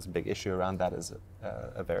 There was a big issue around that as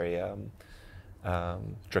a very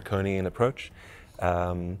draconian approach.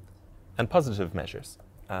 And positive measures.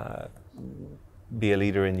 Be a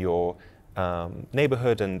leader in your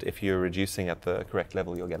neighborhood, and if you're reducing at the correct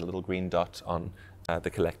level, you'll get a little green dot on the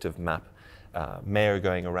collective map. Mayor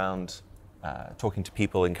going around, talking to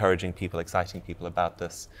people, encouraging people, exciting people about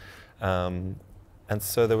this. And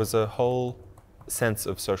so there was a whole sense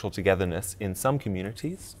of social togetherness in some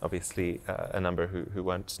communities, obviously a number who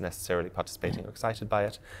weren't necessarily participating or excited by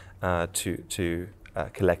it, to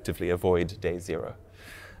collectively avoid day zero.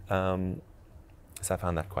 So I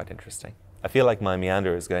found that quite interesting. I feel like my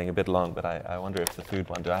meander is going a bit long, but I wonder if the food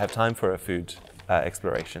one, do I have time for a food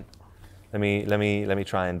exploration? Let me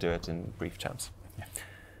try and do it in brief terms. Yeah.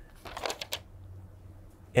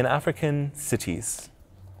 In African cities,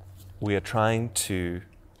 we are trying to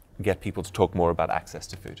get people to talk more about access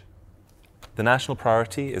to food. The national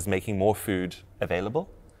priority is making more food available,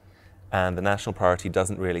 and the national priority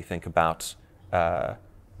doesn't really think about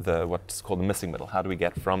what's called the missing middle. How do we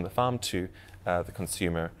get from the farm to the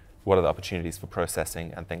consumer? What are the opportunities for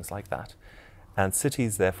processing and things like that? And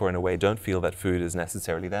cities, therefore, in a way, don't feel that food is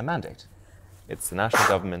necessarily their mandate. It's the national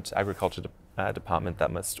government, agriculture department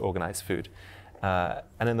that must organize food.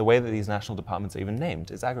 And in the way that these national departments are even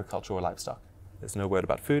named is agriculture or livestock. There's no word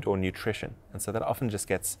about food or nutrition. And so that often just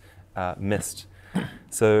gets missed.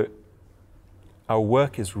 So our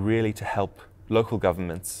work is really to help local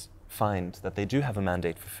governments find that they do have a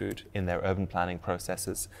mandate for food in their urban planning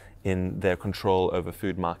processes, in their control over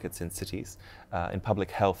food markets in cities, in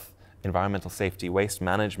public health, environmental safety, waste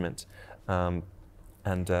management, and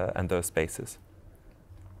those spaces.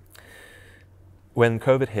 When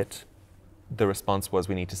COVID hit, the response was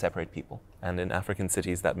we need to separate people. And in African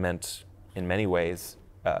cities, that meant, in many ways,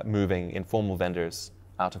 moving informal vendors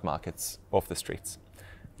out of markets, off the streets.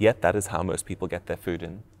 Yet that is how most people get their food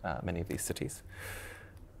in many of these cities.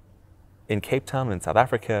 In Cape Town, in South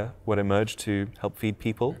Africa, what emerged to help feed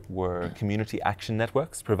people were community action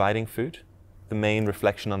networks providing food. The main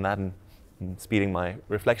reflection on that, and speeding my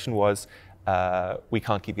reflection, was we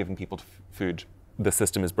can't keep giving people food. The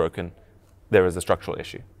system is broken. There is a structural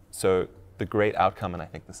issue. So the great outcome, and I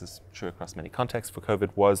think this is true across many contexts for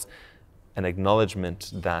COVID, was an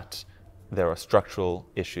acknowledgement that there are structural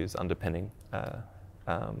issues underpinning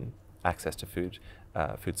access to food,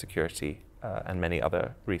 food security, and many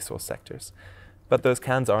other resource sectors. But those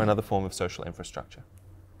cans are another form of social infrastructure,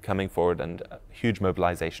 coming forward, and a huge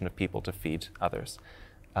mobilization of people to feed others.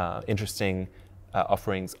 Interesting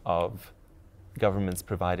offerings of governments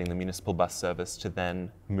providing the municipal bus service to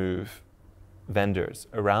then move vendors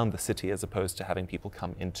around the city as opposed to having people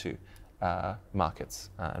come into markets,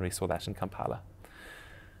 and we saw that in Kampala.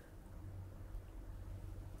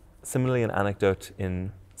 Similarly, an anecdote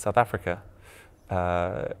in South Africa,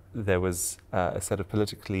 there was a set of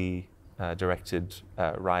politically directed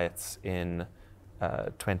riots in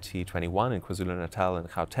 2021 in KwaZulu-Natal and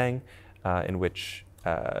Gauteng, in which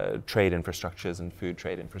trade infrastructures and food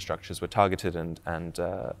trade infrastructures were targeted and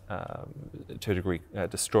to a degree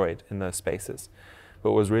destroyed in those spaces.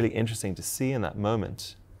 But what was really interesting to see in that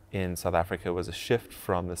moment in South Africa was a shift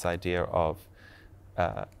from this idea of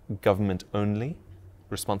government-only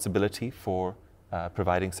responsibility for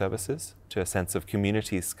providing services to a sense of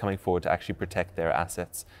communities coming forward to actually protect their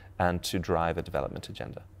assets and to drive a development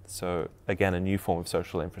agenda. So again, a new form of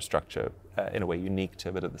social infrastructure, in a way unique to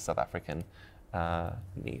a bit of the South African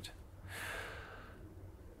need.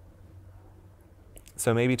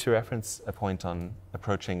 So maybe to reference a point on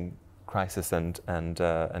approaching crisis and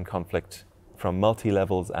conflict from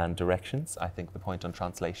multi-levels and directions, I think the point on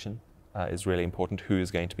translation is really important. Who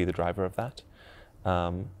is going to be the driver of that?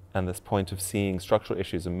 And this point of seeing structural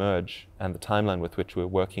issues emerge and the timeline with which we're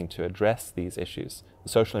working to address these issues. The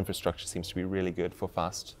social infrastructure seems to be really good for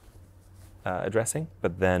fast addressing,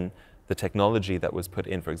 but then the technology that was put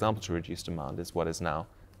in, for example, to reduce demand is what is now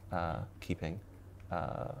keeping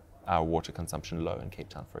our water consumption low in Cape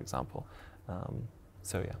Town, for example.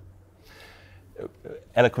 So yeah,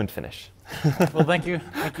 eloquent finish. Well, thank you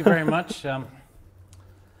very much.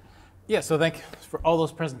 Yeah, so thank you for all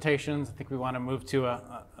those presentations. I think we want to move to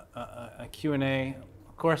a Q&A.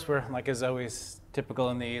 Of course, we're, like as always, typical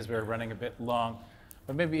in these, we're running a bit long.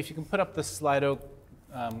 But maybe if you can put up the Slido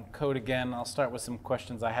code again, I'll start with some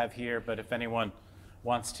questions I have here, but if anyone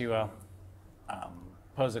wants to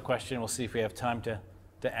pose a question, we'll see if we have time to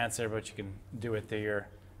answer, but you can do it through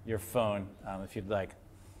your phone if you'd like.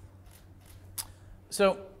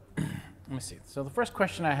 So let me see. So the first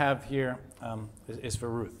question I have here is for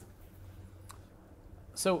Ruth.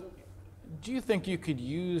 So do you think you could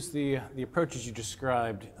use the approaches you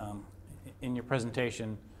described in your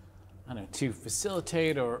presentation, I don't know, to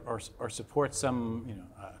facilitate or support some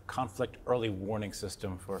conflict early warning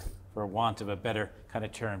system, for want of a better kind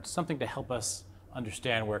of term, something to help us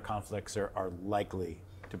understand where conflicts are likely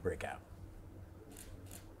to break out?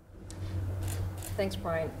 Thanks,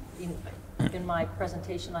 Brian. In my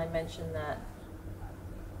presentation, I mentioned that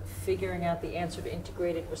figuring out the answer to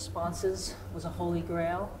integrated responses was a holy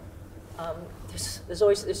grail.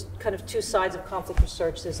 There's kind of two sides of conflict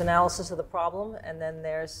research. There's analysis of the problem, and then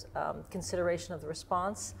there's consideration of the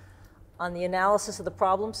response. On the analysis of the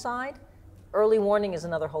problem side, early warning is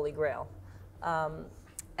another holy grail,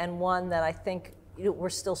 and one that I think we're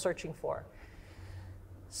still searching for.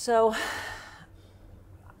 So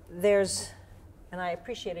and I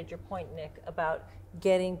appreciated your point, Nick, about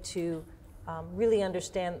getting to really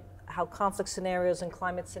understand how conflict scenarios and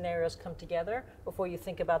climate scenarios come together before you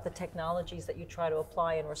think about the technologies that you try to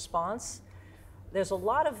apply in response. There's a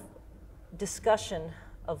lot of discussion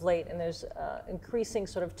of late, and there's increasing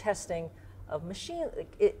sort of testing of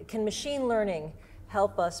can machine learning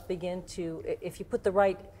help us begin to, if you put the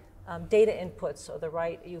right data inputs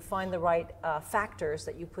or you find the right factors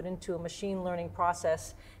that you put into a machine learning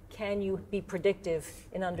process, can you be predictive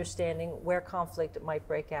in understanding where conflict might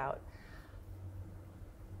break out?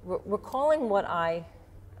 Recalling what I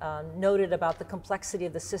noted about the complexity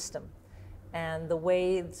of the system and the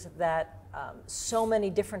ways that so many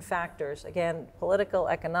different factors, again, political,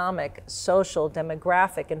 economic, social,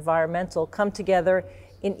 demographic, environmental, come together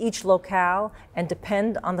in each locale and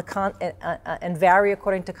depend on and vary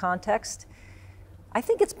according to context. I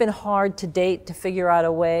think it's been hard to date to figure out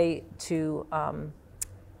a way to,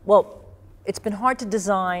 it's been hard to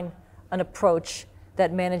design an approach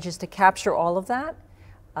that manages to capture all of that,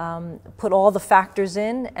 put all the factors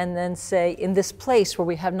in, and then say, in this place where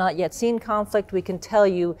we have not yet seen conflict, we can tell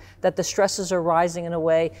you that the stresses are rising in a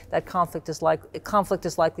way that conflict is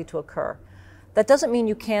likely to occur. That doesn't mean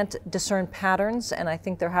you can't discern patterns, and I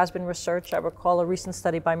think there has been research. I recall a recent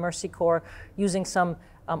study by Mercy Corps using some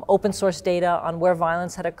open source data on where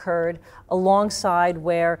violence had occurred alongside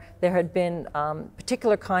where there had been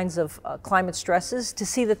particular kinds of climate stresses to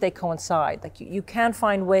see that they coincide. Like you can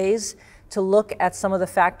find ways to look at some of the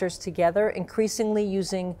factors together, increasingly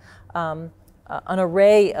using an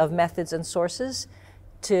array of methods and sources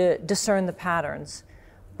to discern the patterns.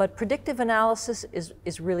 But predictive analysis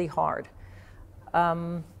is really hard.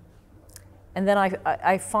 And then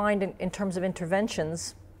I find in terms of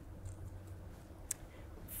interventions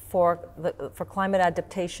for climate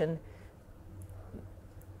adaptation,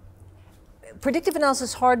 predictive analysis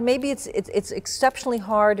is hard. Maybe it's exceptionally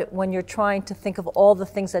hard when you're trying to think of all the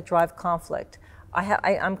things that drive conflict.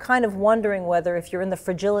 I'm kind of wondering whether if you're in the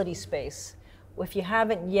fragility space, if you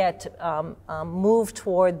haven't yet moved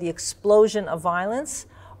toward the explosion of violence,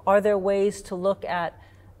 are there ways to look at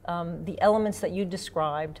the elements that you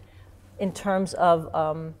described in terms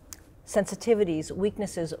of sensitivities,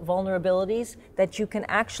 weaknesses, vulnerabilities that you can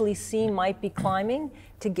actually see might be climbing,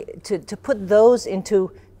 to put those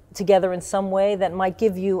together in some way that might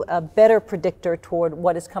give you a better predictor toward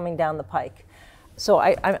what is coming down the pike. So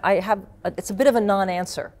it's a bit of a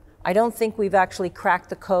non-answer. I don't think we've actually cracked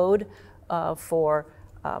the code for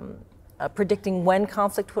predicting when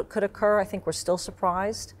conflict could occur. I think we're still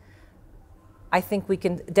surprised. I think we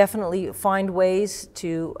can definitely find ways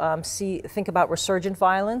to think about resurgent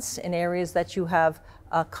violence in areas that you have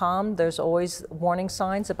calmed. There's always warning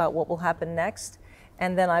signs about what will happen next.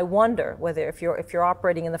 And then I wonder whether if you're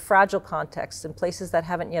operating in the fragile context in places that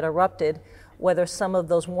haven't yet erupted, whether some of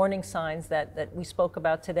those warning signs that we spoke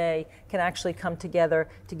about today can actually come together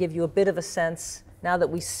to give you a bit of a sense, now that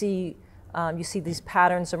we see you see these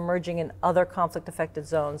patterns emerging in other conflict-affected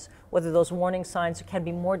zones, whether those warning signs can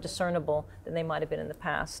be more discernible than they might have been in the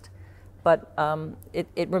past. But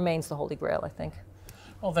it remains the holy grail, I think.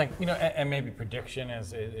 Well, and maybe prediction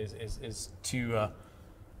is too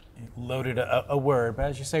loaded a word, but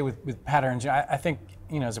as you say, with patterns, I think,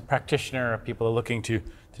 as a practitioner, people are looking to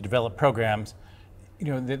develop programs.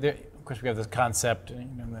 Of course, we have this concept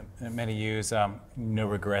that many use, no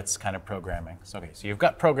regrets kind of programming. So you've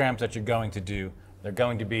got programs that you're going to do. They're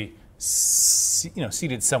going to be,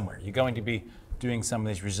 seated somewhere. You're going to be doing some of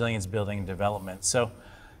these resilience building and development. So,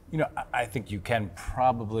 I think you can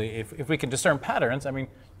probably, if we can discern patterns,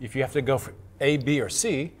 if you have to go for A, B, or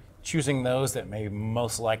C, choosing those that may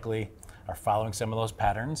most likely are following some of those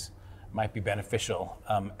patterns might be beneficial.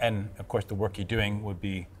 And of course, the work you're doing would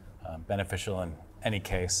be beneficial in any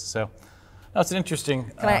case. So it's an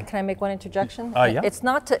interesting. Can I make one interjection? Yeah. It's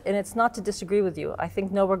not to disagree with you. I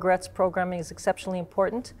think no regrets programming is exceptionally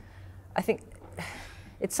important. I think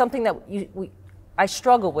it's something that I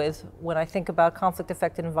struggle with when I think about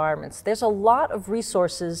conflict-affected environments. There's a lot of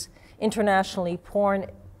resources internationally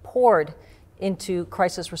poured into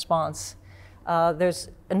crisis response. There's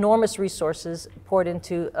enormous resources poured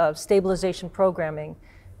into stabilization programming,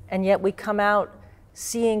 and yet we come out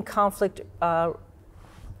seeing conflict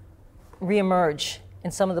reemerge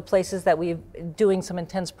in some of the places that we're doing some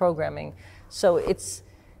intense programming. So it's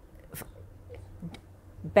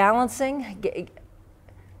balancing,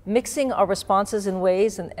 mixing our responses in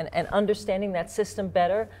ways and understanding that system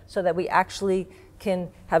better so that we actually can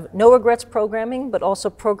have no regrets programming, but also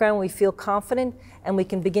program we feel confident and we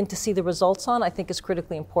can begin to see the results on, I think is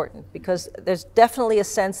critically important, because there's definitely a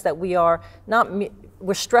sense that we're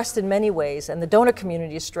stressed in many ways, and the donor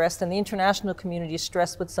community is stressed, and the international community is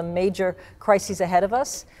stressed with some major crises ahead of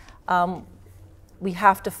us. We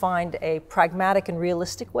have to find a pragmatic and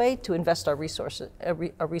realistic way to invest our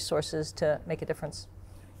resources to make a difference.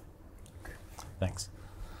 Thanks.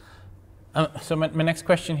 So my next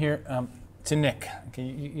question here to Nick. Okay,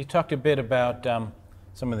 you talked a bit about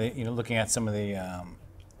some of the, looking at some of the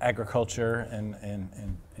agriculture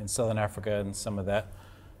in Southern Africa and some of that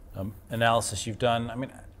analysis you've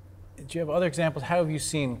done. Do you have other examples? How have you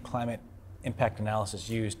seen climate impact analysis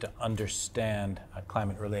used to understand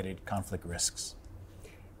climate-related conflict risks?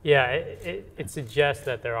 Yeah, it suggests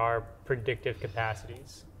that there are predictive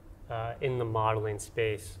capacities in the modeling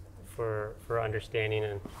space for understanding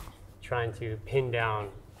and trying to pin down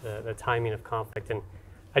the timing of conflict. And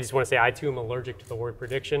I just want to say, I too am allergic to the word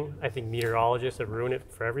prediction. I think meteorologists have ruined it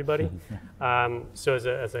for everybody. So as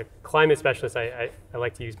a climate specialist, I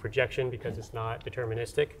like to use projection because it's not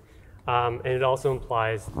deterministic. And it also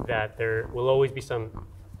implies that there will always be some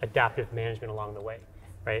adaptive management along the way,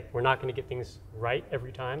 right? We're not going to get things right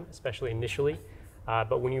every time, especially initially.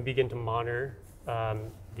 But when you begin to monitor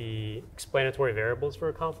the explanatory variables for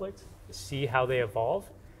a conflict, see how they evolve,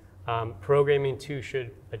 programming too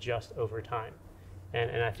should adjust over time.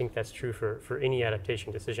 And I think that's true for any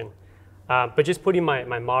adaptation decision. But just putting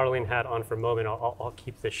my modeling hat on for a moment, I'll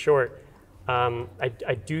keep this short.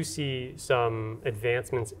 I do see some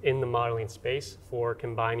advancements in the modeling space for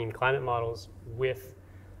combining climate models with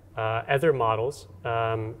other models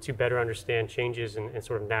to better understand changes in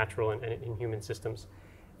sort of natural and in human systems.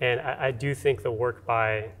 And I do think the work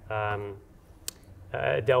by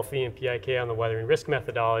Delphi and PIK on the weathering risk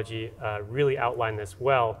methodology really outlined this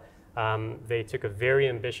well. They took a very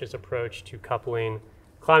ambitious approach to coupling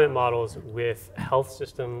climate models with health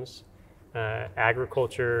systems,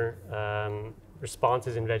 agriculture,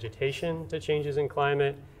 responses in vegetation to changes in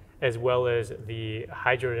climate, as well as the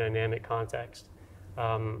hydrodynamic context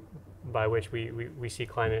by which we see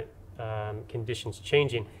climate conditions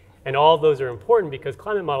changing. And all of those are important because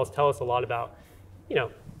climate models tell us a lot about,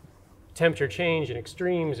 temperature change and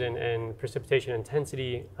extremes and precipitation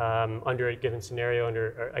intensity under a given scenario,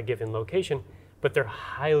 under a given location, but they're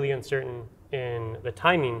highly uncertain in the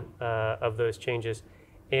timing of those changes,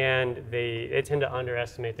 and they tend to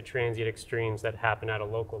underestimate the transient extremes that happen at a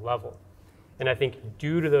local level. And I think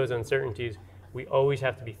due to those uncertainties, we always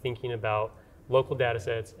have to be thinking about local data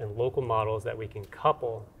sets and local models that we can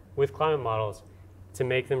couple with climate models to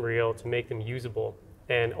make them real, to make them usable.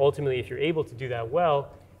 And ultimately, if you're able to do that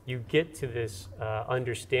well, you get to this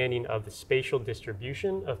understanding of the spatial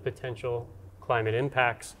distribution of potential climate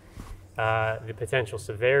impacts, the potential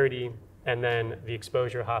severity, and then the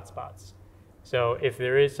exposure hotspots. So if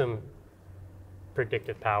there is some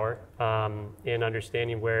predictive power in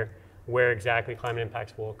understanding where exactly climate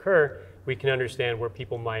impacts will occur, we can understand where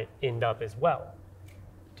people might end up as well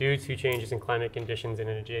due to changes in climate conditions in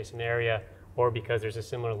an adjacent area, or because there's a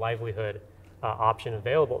similar livelihood option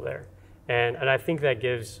available there. And I think that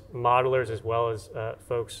gives modelers as well as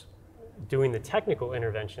folks doing the technical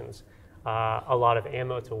interventions a lot of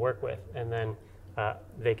ammo to work with, and then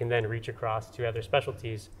they can then reach across to other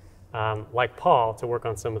specialties like Paul to work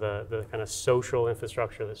on some of the kind of social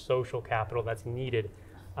infrastructure, the social capital that's needed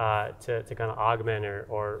to kind of augment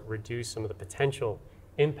or reduce some of the potential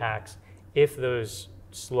impacts if those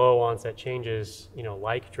slow onset changes,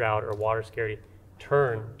 like drought or water scarcity,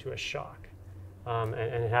 turn to a shock.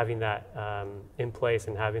 And having that in place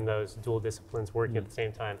and having those dual disciplines working at the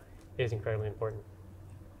same time is incredibly important.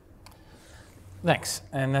 Thanks.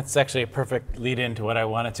 And that's actually a perfect lead into what I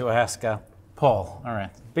wanted to ask Paul. All right,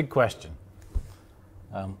 big question.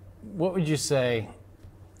 What would you say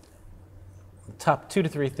the top 2 to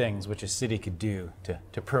 3 things which a city could do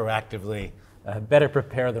to proactively better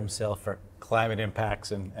prepare themselves for climate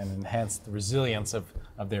impacts and enhance the resilience of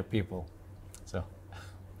their people? So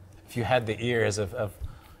if you had the ears of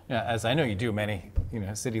as I know you do, many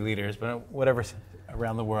city leaders, but whatever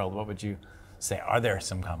around the world, what would you say? Are there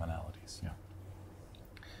some commonalities?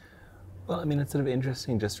 Well, I mean, it's sort of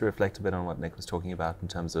interesting just to reflect a bit on what Nick was talking about in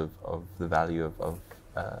terms of the value of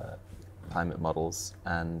climate models,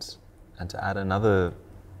 and to add another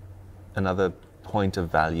point of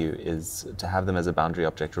value is to have them as a boundary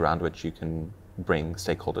object around which you can bring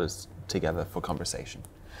stakeholders together for conversation.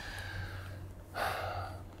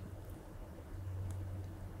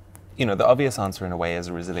 The obvious answer in a way is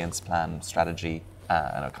a resilience plan strategy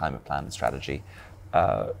and a climate plan strategy.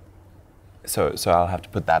 So I'll have to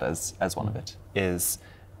put that as one of it, is,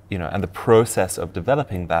 and the process of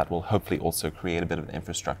developing that will hopefully also create a bit of an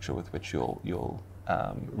infrastructure with which you'll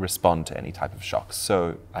respond to any type of shocks.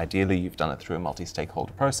 So ideally you've done it through a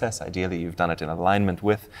multi-stakeholder process. Ideally you've done it in alignment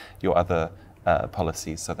with your other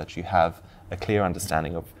policies so that you have a clear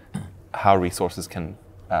understanding of how resources can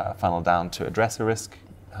funnel down to address a risk.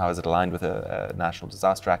 How is it aligned with a National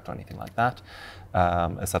Disaster Act or anything like that?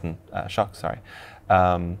 A sudden shock, sorry.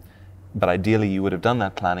 But ideally, you would have done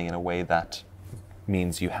that planning in a way that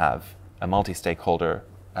means you have a multi-stakeholder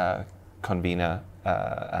convener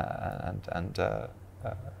and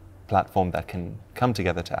platform that can come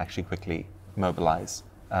together to actually quickly mobilize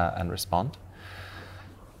and respond.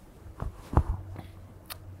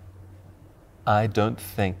 I don't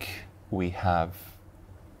think we have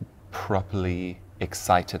properly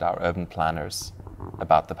excited our urban planners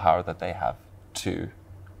about the power that they have to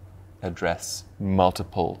address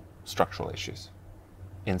multiple structural issues.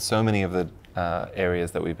 In so many of the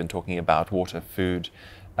areas that we've been talking about, water, food,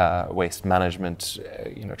 waste management,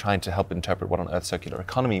 trying to help interpret what on earth circular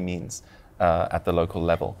economy means at the local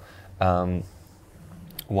level.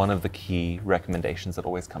 One of the key recommendations that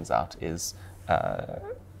always comes out is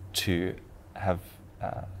to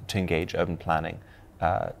engage urban planning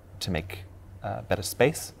to make better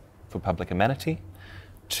space for public amenity,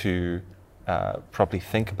 to properly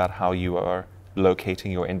think about how you are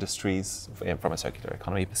locating your industries from a circular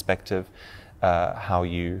economy perspective, how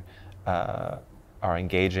you are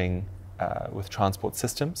engaging with transport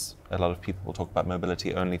systems. A lot of people will talk about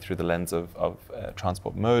mobility only through the lens of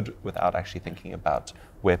transport mode without actually thinking about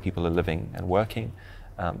where people are living and working.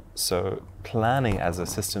 So planning as a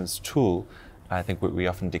systems tool, I think we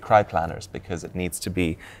often decry planners because it needs to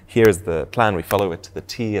be, here's the plan, we follow it to the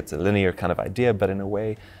T, it's a linear kind of idea, but in a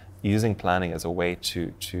way, using planning as a way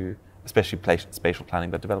to especially spatial planning,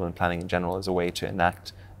 but development planning in general, as a way to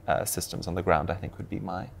enact systems on the ground, I think would be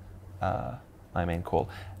my main call.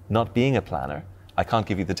 Not being a planner, I can't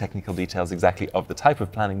give you the technical details exactly of the type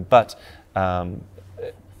of planning, but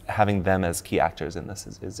having them as key actors in this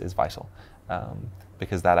is vital.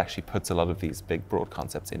 Because that actually puts a lot of these big, broad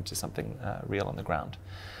concepts into something real on the ground.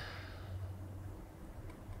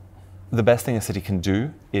 The best thing a city can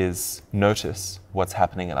do is notice what's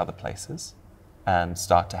happening in other places and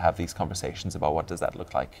start to have these conversations about what does that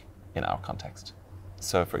look like in our context.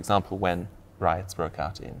 So, for example, when riots broke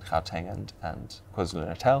out in Gauteng and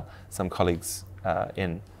KwaZulu-Natal, some colleagues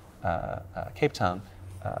in Cape Town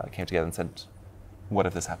came together and said, what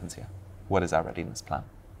if this happens here? What is our readiness plan?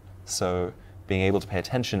 So being able to pay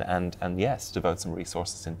attention and yes, devote some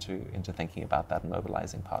resources into thinking about that and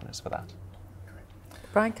mobilizing partners for that.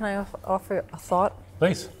 Brian, can I offer a thought?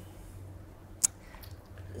 Please.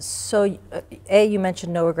 So, you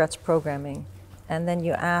mentioned no regrets programming, and then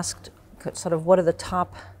you asked sort of what are the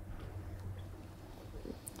top,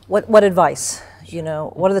 what advice, you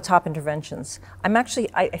know, what are the top interventions?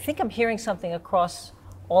 I think I'm hearing something across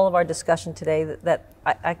all of our discussion today that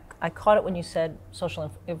I caught it when you said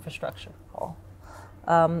social infrastructure, Paul.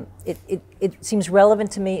 It seems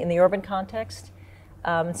relevant to me in the urban context.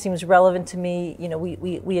 It seems relevant to me, you know,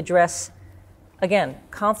 we address, again,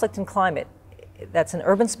 conflict and climate. That's in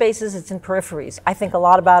urban spaces, it's in peripheries. I think a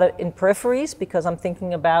lot about it in peripheries because I'm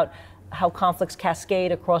thinking about how conflicts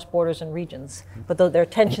cascade across borders and regions, but there are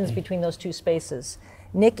tensions between those two spaces.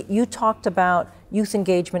 Nick, you talked about youth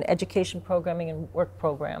engagement, education programming, and work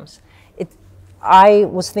programs. I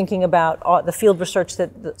was thinking about the field research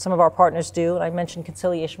that some of our partners do, and I mentioned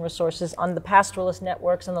conciliation resources on the pastoralist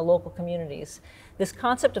networks and the local communities. This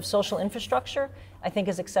concept of social infrastructure, I think,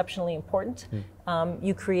 is exceptionally important.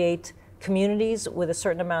 You create communities with a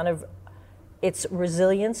certain amount of its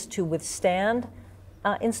resilience to withstand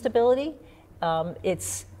instability,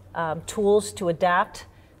 its tools to adapt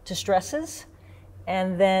to stresses,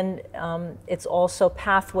 and then it's also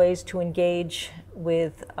pathways to engage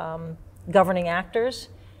with governing actors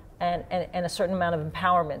and a certain amount of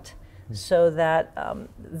empowerment so that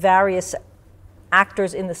various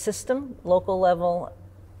actors in the system, local level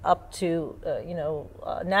up to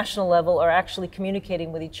national level, are actually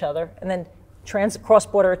communicating with each other, and then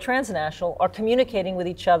cross-border or transnational are communicating with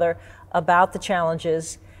each other about the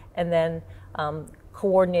challenges and then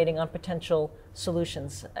coordinating on potential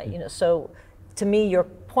solutions. So to me, your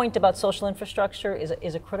point about social infrastructure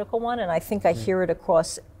is a critical one, and I think I hear it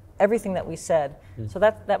across everything that we said. So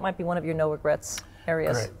that might be one of your no regrets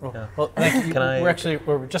areas. Great. Well, thank you.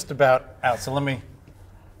 We're just about out, so let me.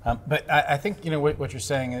 But I think what you're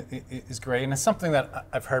saying is great, and it's something that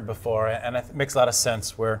I've heard before, and it makes a lot of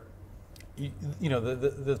sense. Where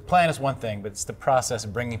the plan is one thing, but it's the process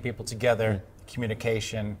of bringing people together.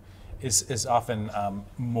 Communication is often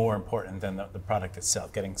more important than the product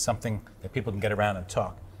itself. Getting something that people can get around and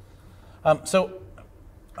talk. So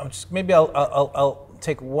I'll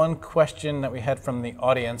take one question that we had from the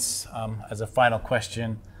audience as a final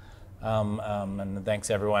question. And thanks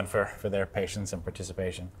everyone for their patience and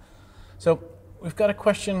participation. So we've got a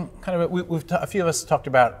question, a few of us talked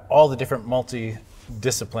about all the different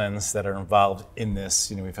multi-disciplines that are involved in this.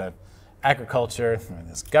 We've had agriculture,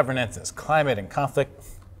 there's governance, there's climate and conflict.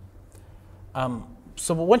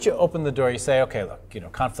 So once you open the door, you say, okay,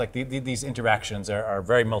 look, conflict, these interactions are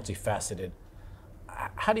very multifaceted.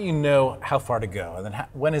 How do you know how far to go? And then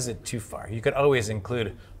when is it too far? You could always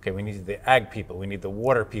include, okay, we need the ag people, we need the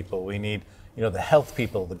water people, we need the health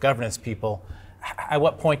people, the governance people. At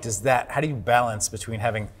what point does how do you balance between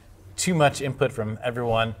having too much input from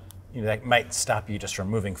everyone that might stop you just from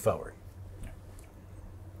moving forward?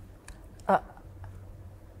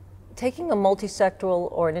 Taking a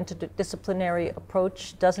multi-sectoral or an interdisciplinary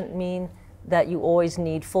approach doesn't mean that you always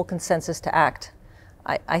need full consensus to act.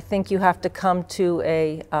 I think you have to come to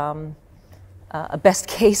a best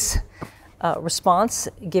case response,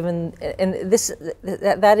 given, and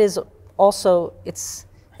that is also, it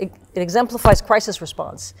exemplifies crisis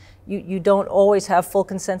response. You don't always have full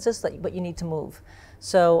consensus, but you need to move.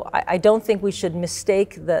 So I don't think we should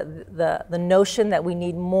mistake the notion that we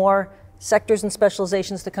need more sectors and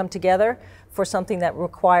specializations to come together for something that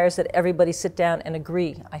requires that everybody sit down and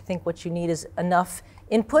agree. I think what you need is enough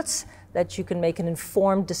inputs that you can make an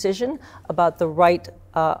informed decision about the right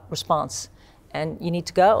response. And you need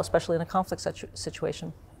to go, especially in a conflict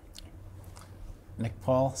situation. Nick,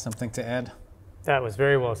 Paul, something to add? That was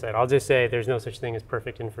very well said. I'll just say there's no such thing as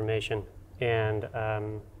perfect information. And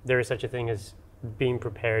there is such a thing as being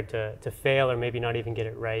prepared to fail or maybe not even get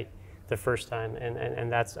it right the first time.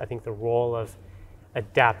 And that's, I think, the role of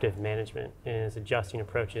adaptive management, is adjusting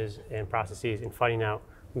approaches and processes and finding out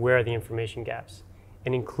where are the information gaps,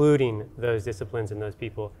 and including those disciplines and those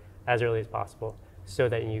people as early as possible so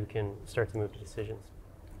that you can start to move to decisions.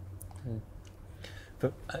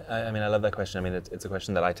 But, I love that question. It's a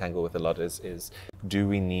question that I tangle with a lot is do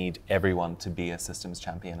we need everyone to be a systems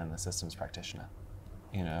champion and a systems practitioner?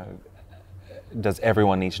 Does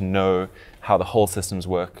everyone need to know how the whole system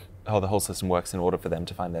works in order for them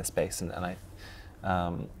to find their space? And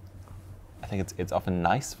I think it's often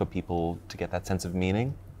nice for people to get that sense of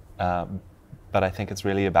meaning. But I think it's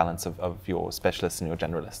really a balance of your specialists and your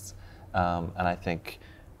generalists. And I think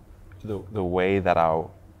the way that our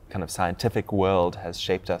kind of scientific world has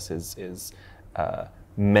shaped us is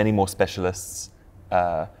many more specialists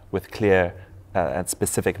with clear and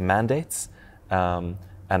specific mandates,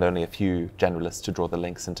 and only a few generalists to draw the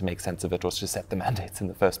links and to make sense of it or to set the mandates in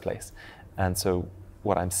the first place. And so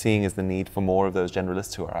what I'm seeing is the need for more of those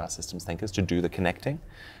generalists who are our systems thinkers to do the connecting.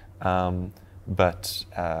 But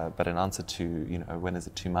in answer to, when is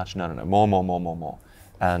it too much? No, more.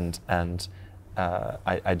 And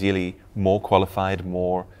ideally, more qualified,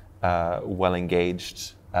 more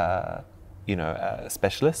well-engaged,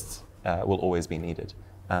 specialists will always be needed.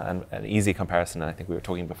 And an easy comparison, and I think we were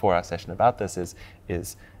talking before our session about this,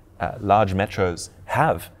 is large metros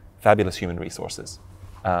have fabulous human resources.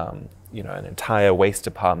 An entire waste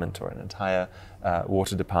department or an entire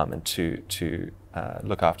water department to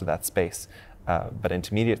look after that space. But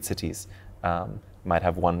intermediate cities might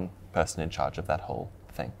have one person in charge of that whole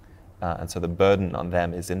thing. And so the burden on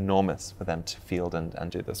them is enormous for them to field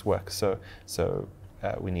and do this work. So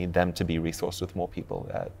we need them to be resourced with more people.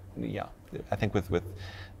 I think with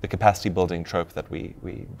the capacity building trope that we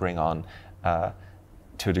bring on,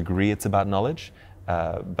 to a degree it's about knowledge,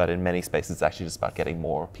 but in many spaces it's actually just about getting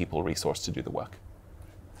more people resourced to do the work.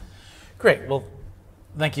 Great. Well,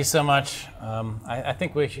 thank you so much. I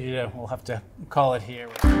think we'll have to call it here.